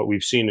think what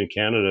we've seen in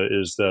Canada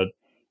is that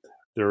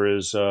there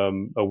is a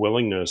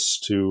willingness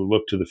to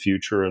look to the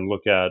future and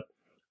look at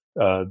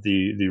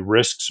the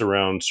risks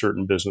around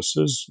certain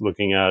businesses,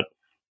 looking at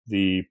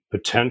the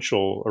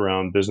potential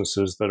around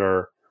businesses that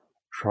are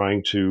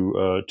trying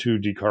to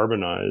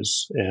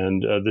decarbonize,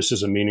 and this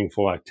is a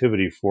meaningful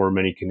activity for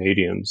many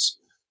Canadians.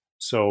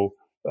 So,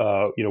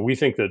 we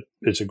think that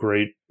it's a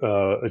great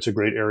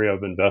area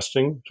of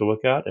investing to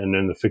look at. And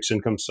then the fixed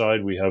income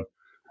side, we have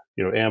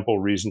ample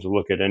reason to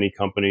look at any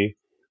company.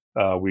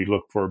 We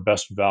look for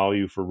best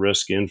value for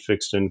risk in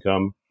fixed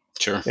income.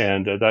 Sure.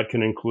 And that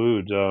can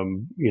include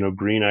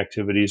green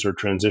activities or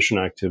transition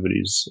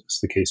activities, as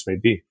the case may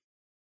be.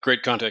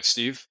 Great context,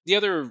 Steve. The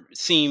other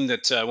theme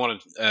that I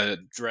want to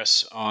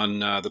address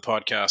on the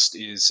podcast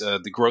is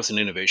the growth and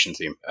innovation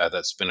theme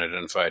that's been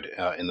identified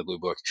in the Blue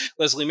Book.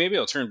 Lesley, maybe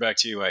I'll turn back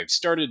to you. I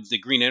started the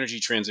green energy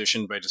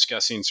transition by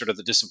discussing sort of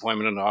the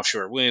disappointment in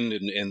offshore wind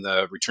and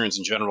the returns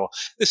in general.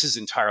 This is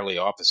entirely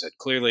opposite.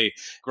 Clearly,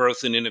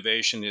 growth and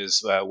innovation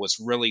is what's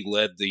really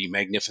led the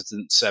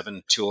Magnificent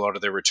Seven to a lot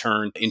of their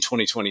return in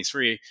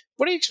 2023.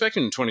 What are you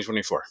expecting in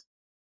 2024?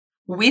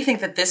 We think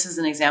that this is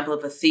an example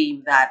of a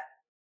theme that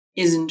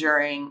is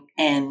enduring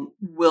and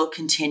will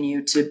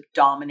continue to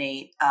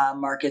dominate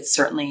markets,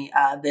 certainly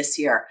this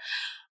year.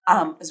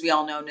 As we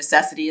all know,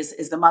 necessity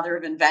is the mother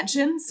of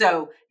invention.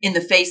 So in the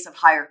face of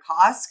higher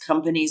costs,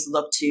 companies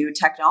look to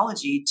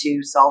technology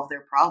to solve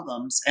their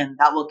problems. And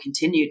that will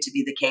continue to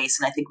be the case.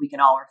 And I think we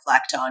can all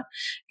reflect on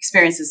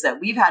experiences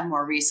that we've had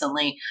more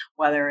recently,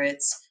 whether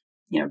it's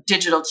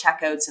digital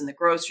checkouts in the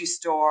grocery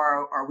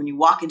store, or when you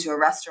walk into a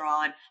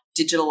restaurant,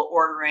 digital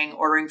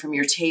ordering from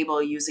your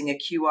table using a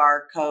QR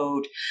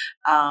code,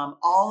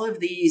 all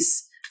of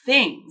these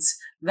things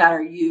that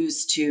are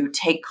used to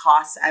take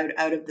costs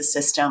out of the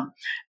system.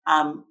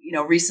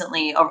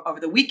 Recently over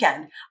the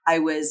weekend, I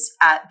was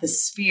at the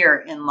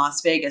Sphere in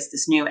Las Vegas,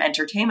 this new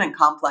entertainment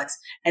complex,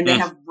 and they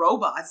have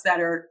robots that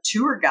are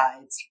tour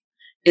guides.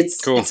 It's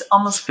cool. It's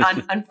almost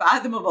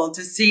unfathomable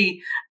to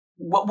see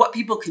what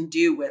people can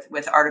do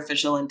with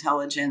artificial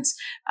intelligence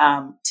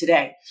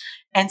today.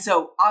 And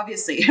so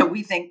obviously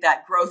we think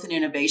that growth and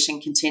innovation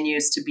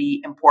continues to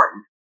be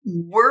important.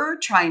 We're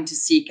trying to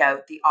seek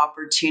out the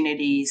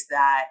opportunities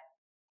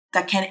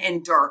that can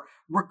endure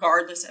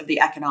regardless of the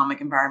economic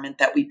environment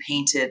that we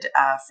painted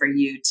for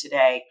you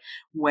today,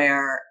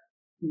 where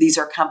these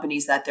are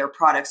companies that their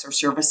products or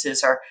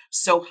services are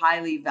so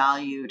highly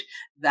valued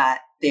that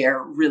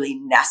they're really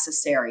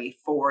necessary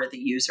for the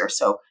user.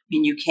 So,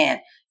 you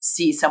can't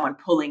see someone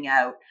pulling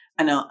out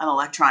an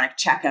electronic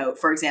checkout,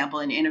 for example,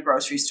 in a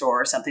grocery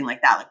store or something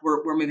like that. Like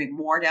we're moving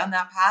more down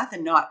that path,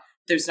 and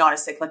there's not a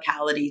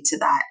cyclicality to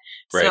that.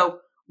 Right. So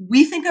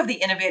we think of the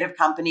innovative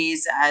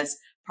companies as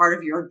part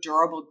of your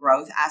durable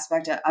growth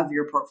aspect of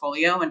your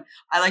portfolio. And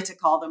I like to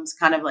call them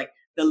kind of like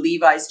the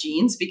Levi's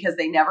jeans, because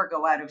they never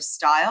go out of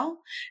style.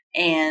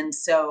 And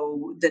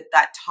so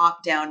that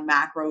top-down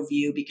macro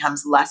view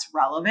becomes less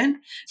relevant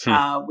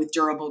with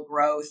durable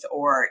growth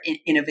or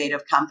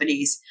innovative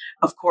companies.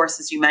 Of course,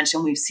 as you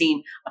mentioned, we've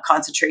seen a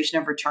concentration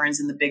of returns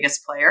in the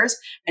biggest players.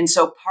 And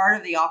so part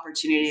of the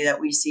opportunity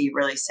that we see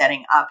really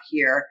setting up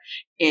here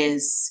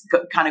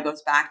kind of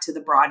goes back to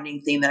the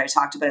broadening theme that I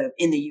talked about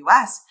in the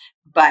US,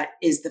 but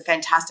is the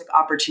fantastic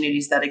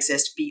opportunities that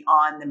exist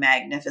beyond the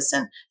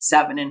Magnificent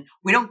Seven. And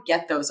we don't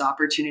get those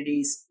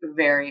opportunities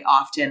very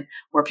often,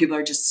 where people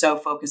are just so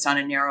focused on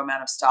a narrow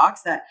amount of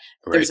stocks that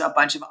there's a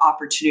bunch of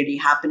opportunity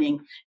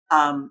happening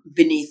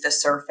beneath the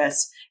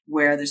surface,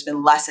 where there's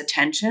been less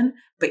attention,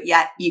 but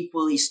yet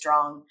equally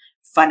strong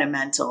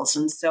fundamentals.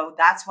 And so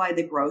that's why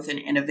the growth and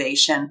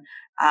innovation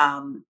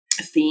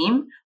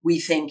theme, we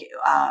think,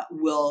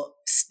 will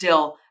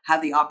still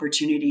have the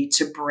opportunity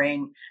to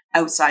bring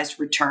outsized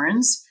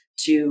returns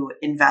to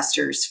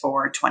investors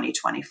for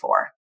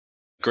 2024.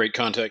 Great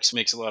context,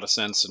 makes a lot of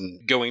sense.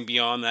 And going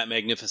beyond that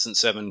Magnificent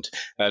Seven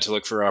to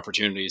look for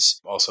opportunities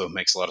also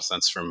makes a lot of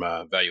sense from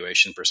a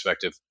valuation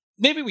perspective.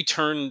 Maybe we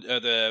turn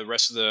the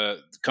rest of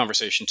the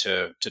conversation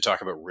to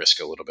talk about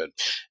risk a little bit.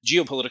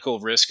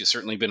 Geopolitical risk has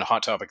certainly been a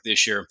hot topic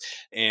this year,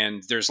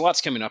 and there's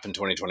lots coming up in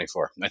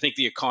 2024. I think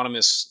The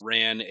Economist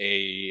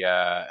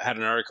had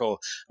an article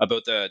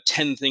about the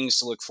 10 things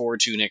to look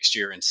forward to next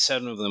year, and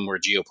 7 of them were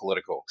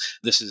geopolitical.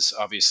 This is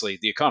obviously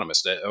The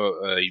Economist,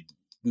 a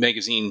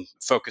magazine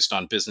focused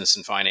on business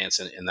and finance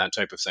and that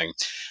type of thing.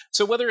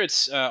 So whether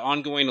it's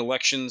ongoing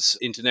elections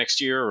into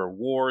next year or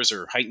wars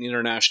or heightened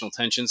international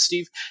tensions,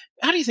 Steve,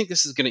 how do you think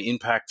this is going to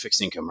impact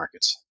fixed income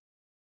markets?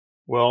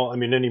 Well, I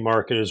mean, any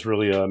market is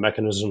really a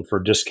mechanism for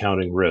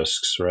discounting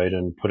risks, right?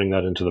 And putting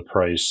that into the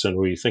price. And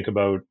we think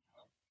about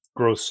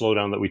growth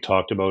slowdown that we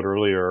talked about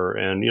earlier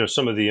and,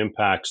 some of the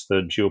impacts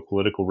that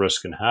geopolitical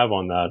risk can have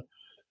on that,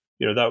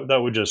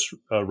 that would just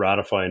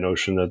ratify a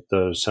notion that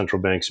the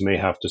central banks may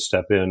have to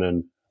step in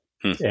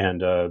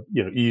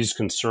and ease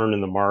concern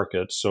in the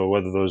market. So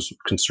whether those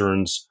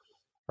concerns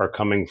are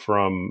coming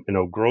from,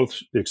 growth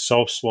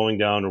itself slowing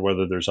down or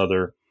whether there's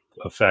other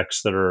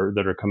effects that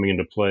are coming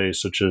into play,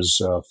 such as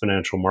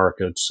financial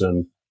markets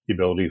and the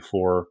ability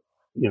for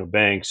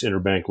banks,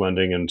 interbank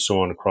lending, and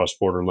so on,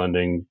 cross-border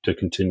lending to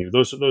continue.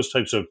 Those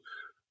types of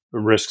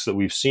risks that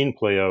we've seen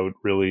play out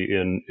really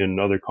in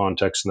other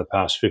contexts in the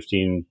past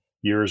 15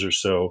 years or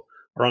so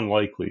are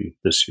unlikely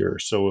this year.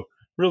 So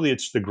really,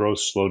 it's the growth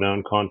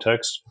slowdown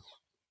context.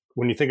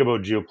 When you think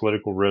about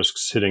geopolitical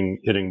risks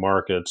hitting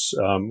markets,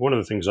 one of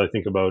the things I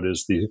think about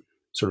is the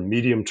sort of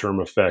medium-term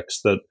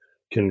effects that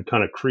can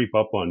kind of creep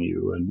up on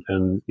you.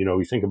 And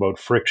we think about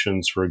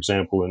frictions, for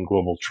example, in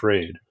global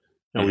trade.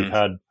 Now, we've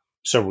had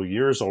several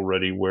years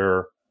already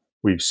where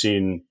we've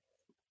seen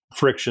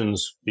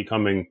frictions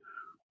becoming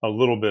a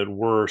little bit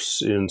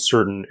worse in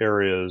certain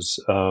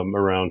areas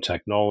around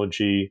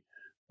technology,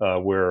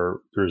 where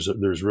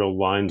there's real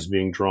lines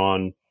being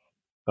drawn.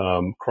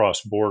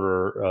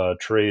 Cross-border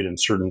trade and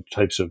certain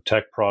types of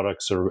tech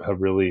products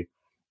have really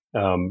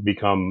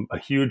become a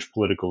huge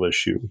political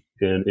issue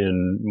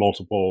in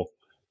multiple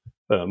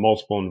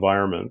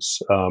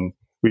environments.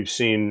 We've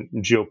seen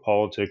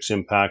geopolitics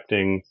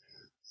impacting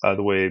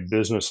the way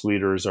business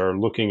leaders are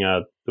looking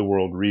at the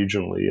world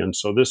regionally. And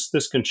so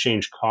this can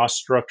change cost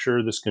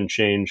structure. This can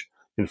change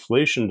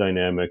inflation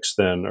dynamics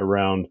then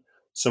around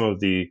some of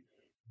the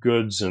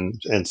goods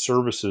and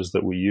services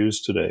that we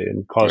use today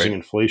and causing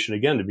inflation,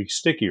 again, to be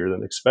stickier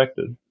than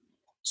expected.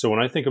 So when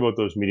I think about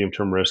those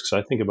medium-term risks,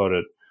 I think about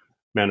it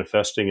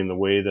manifesting in the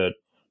way that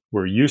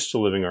we're used to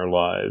living our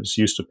lives,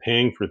 used to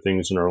paying for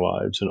things in our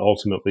lives, and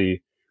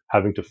ultimately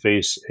having to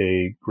face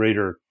a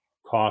greater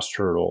cost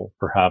hurdle,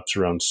 perhaps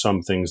around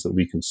some things that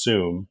we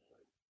consume,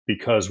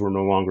 because we're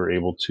no longer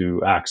able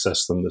to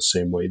access them the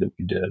same way that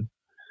we did.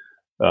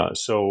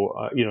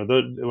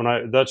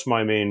 That's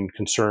my main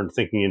concern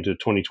thinking into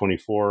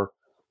 2024.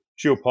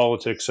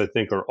 Geopolitics, I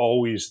think, are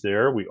always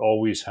there. We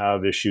always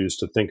have issues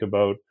to think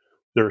about.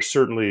 There are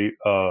certainly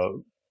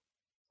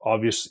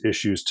obvious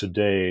issues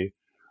today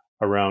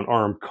around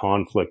armed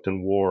conflict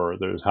and war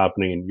that is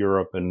happening in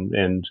Europe and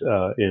in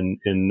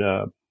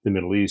the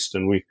Middle East,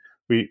 and we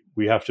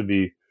have to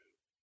be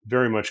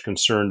very much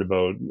concerned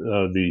about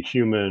the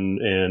human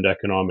and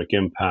economic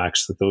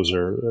impacts that those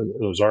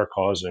are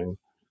causing.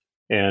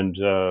 And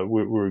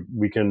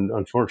we can,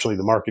 unfortunately,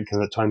 the market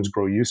can at times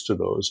grow used to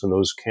those, and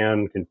those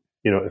can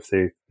if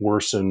they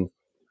worsen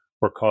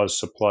or cause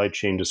supply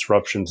chain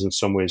disruptions in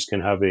some ways,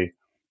 can have a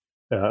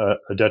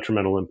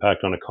detrimental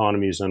impact on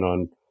economies and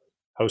on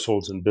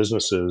households and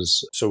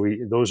businesses. So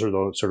those are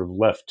the sort of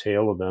left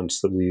tail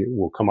events that we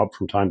will come up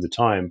from time to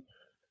time.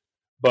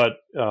 But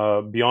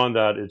beyond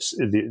that, it's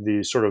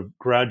the sort of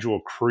gradual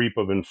creep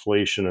of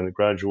inflation and the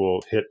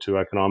gradual hit to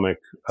economic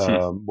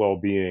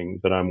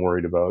well-being that I'm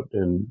worried about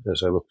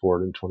as I look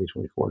forward in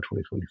 2024 and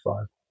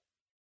 2025.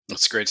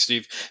 That's great,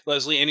 Steve.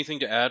 Lesley, anything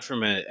to add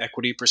from an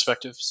equity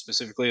perspective,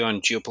 specifically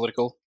on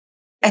geopolitical?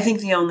 I think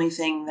the only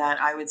thing that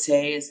I would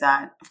say is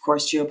that, of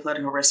course,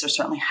 geopolitical risks are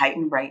certainly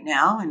heightened right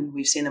now, and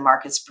we've seen the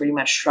markets pretty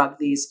much shrug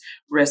these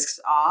risks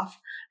off.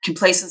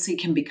 Complacency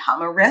can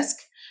become a risk.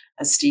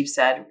 As Steve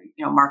said,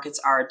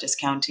 markets are a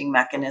discounting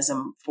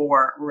mechanism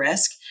for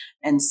risk.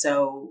 And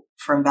so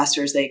for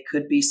investors, they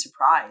could be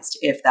surprised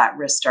if that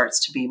risk starts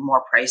to be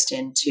more priced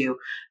into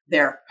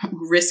their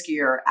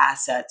riskier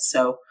assets.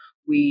 So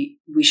we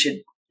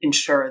should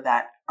ensure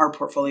that our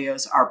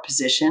portfolios are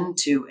positioned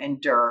to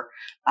endure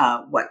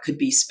what could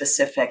be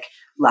specific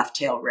left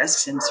tail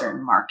risks in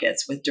certain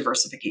markets with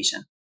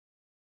diversification.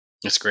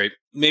 That's great.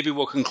 Maybe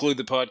we'll conclude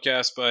the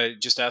podcast by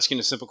just asking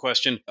a simple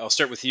question. I'll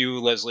start with you,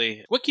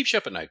 Lesley. What keeps you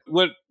up at night?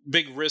 What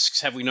big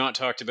risks have we not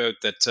talked about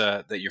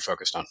that you're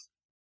focused on?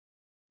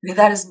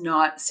 That is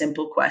not a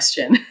simple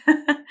question.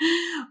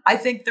 I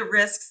think the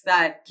risks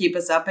that keep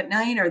us up at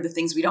night are the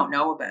things we don't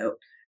know about.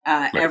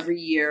 Every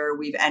year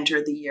we've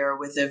entered the year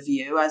with a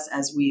view,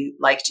 as we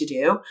like to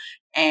do.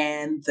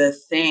 And the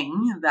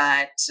thing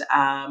that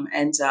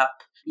ends up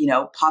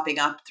popping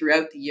up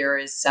throughout the year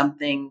is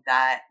something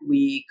that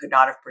we could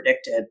not have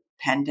predicted.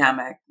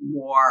 Pandemic,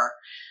 war.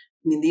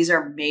 I mean, these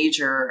are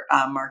major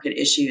market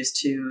issues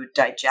to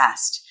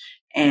digest.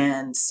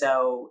 And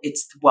so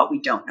it's what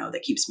we don't know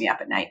that keeps me up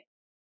at night.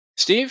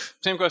 Steve,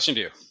 same question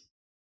to you.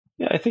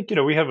 Yeah, I think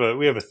we have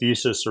a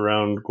thesis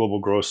around global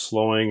growth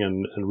slowing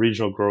and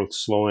regional growth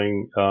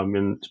slowing,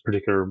 in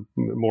particular,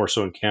 more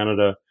so in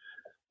Canada.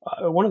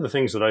 One of the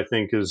things that I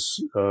think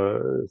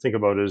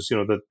about is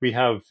that we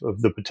have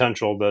the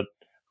potential that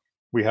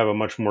we have a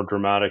much more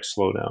dramatic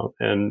slowdown.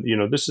 And,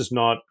 this is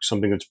not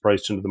something that's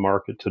priced into the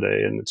market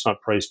today, and it's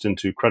not priced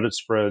into credit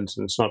spreads,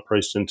 and it's not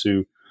priced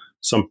into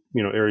some,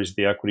 areas of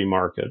the equity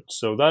market.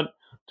 So that,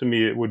 to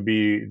me, it would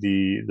be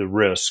the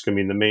risk. I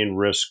mean, the main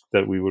risk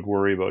that we would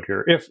worry about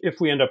here,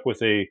 if we end up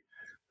with a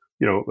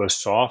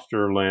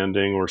softer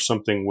landing or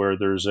something where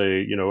there's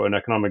an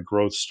economic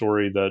growth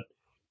story that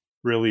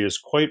really is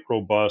quite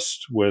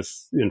robust,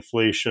 with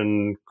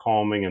inflation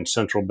calming and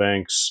central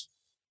banks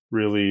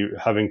really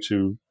having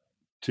to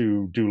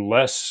do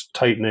less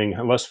tightening,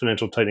 less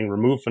financial tightening,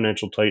 remove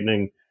financial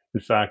tightening,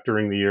 in fact,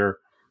 during the year.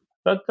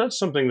 That's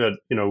something that,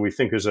 we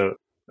think is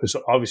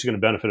obviously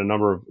going to benefit a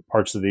number of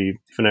parts of the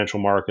financial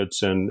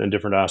markets and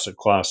different asset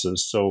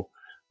classes. So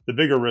the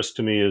bigger risk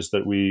to me is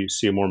that we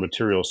see a more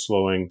material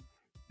slowing,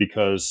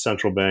 because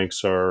central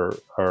banks are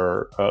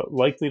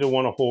likely to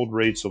want to hold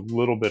rates a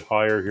little bit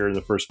higher here in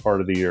the first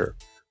part of the year.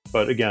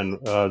 But again,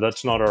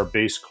 that's not our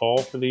base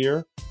call for the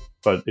year.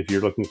 But if you're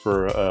looking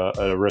for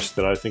a risk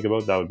that I think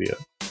about, that would be it.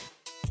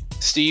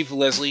 Steve,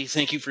 Lesley,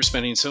 thank you for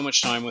spending so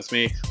much time with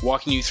me,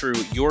 walking you through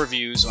your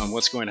views on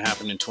what's going to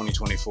happen in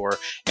 2024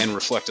 and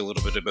reflect a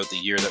little bit about the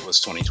year that was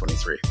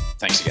 2023.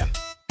 Thanks again.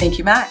 Thank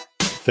you, Matt.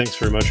 Thanks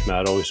very much,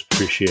 Matt. Always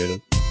appreciate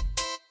it.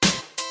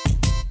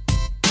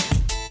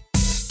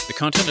 The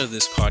content of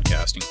this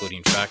podcast,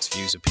 including facts,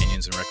 views,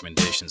 opinions, and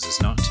recommendations,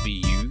 is not to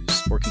be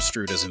used or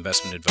construed as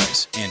investment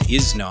advice and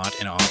is not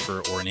an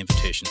offer or an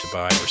invitation to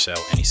buy or sell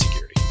any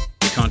security.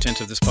 The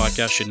content of this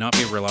podcast should not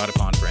be relied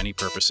upon for any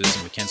purposes,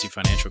 and Mackenzie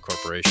Financial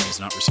Corporation is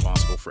not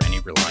responsible for any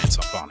reliance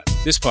upon it.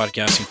 This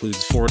podcast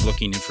includes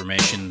forward-looking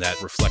information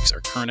that reflects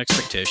our current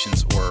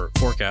expectations or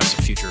forecasts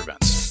of future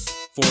events.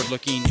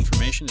 Forward-looking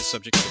information is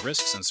subject to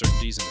risks,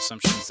 uncertainties, and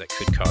assumptions that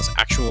could cause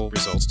actual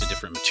results to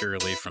differ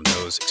materially from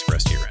those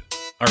expressed herein.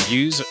 Our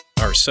views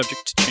are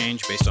subject to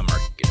change based on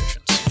market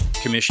conditions.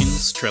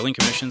 Commissions, trailing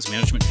commissions,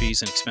 management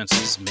fees, and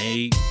expenses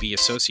may be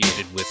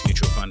associated with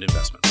mutual fund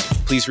investments.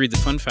 Please read the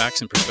fund facts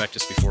and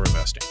prospectus before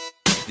investing.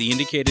 The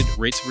indicated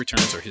rates of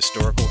returns are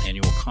historical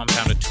annual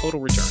compounded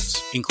total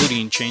returns,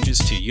 including changes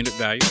to unit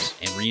values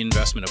and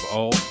reinvestment of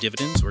all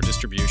dividends or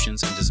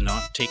distributions, and does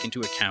not take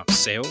into account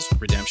sales,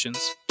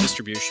 redemptions,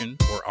 distribution,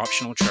 or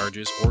optional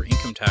charges or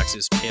income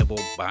taxes payable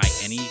by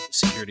any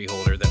security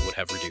holder that would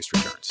have reduced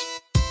returns.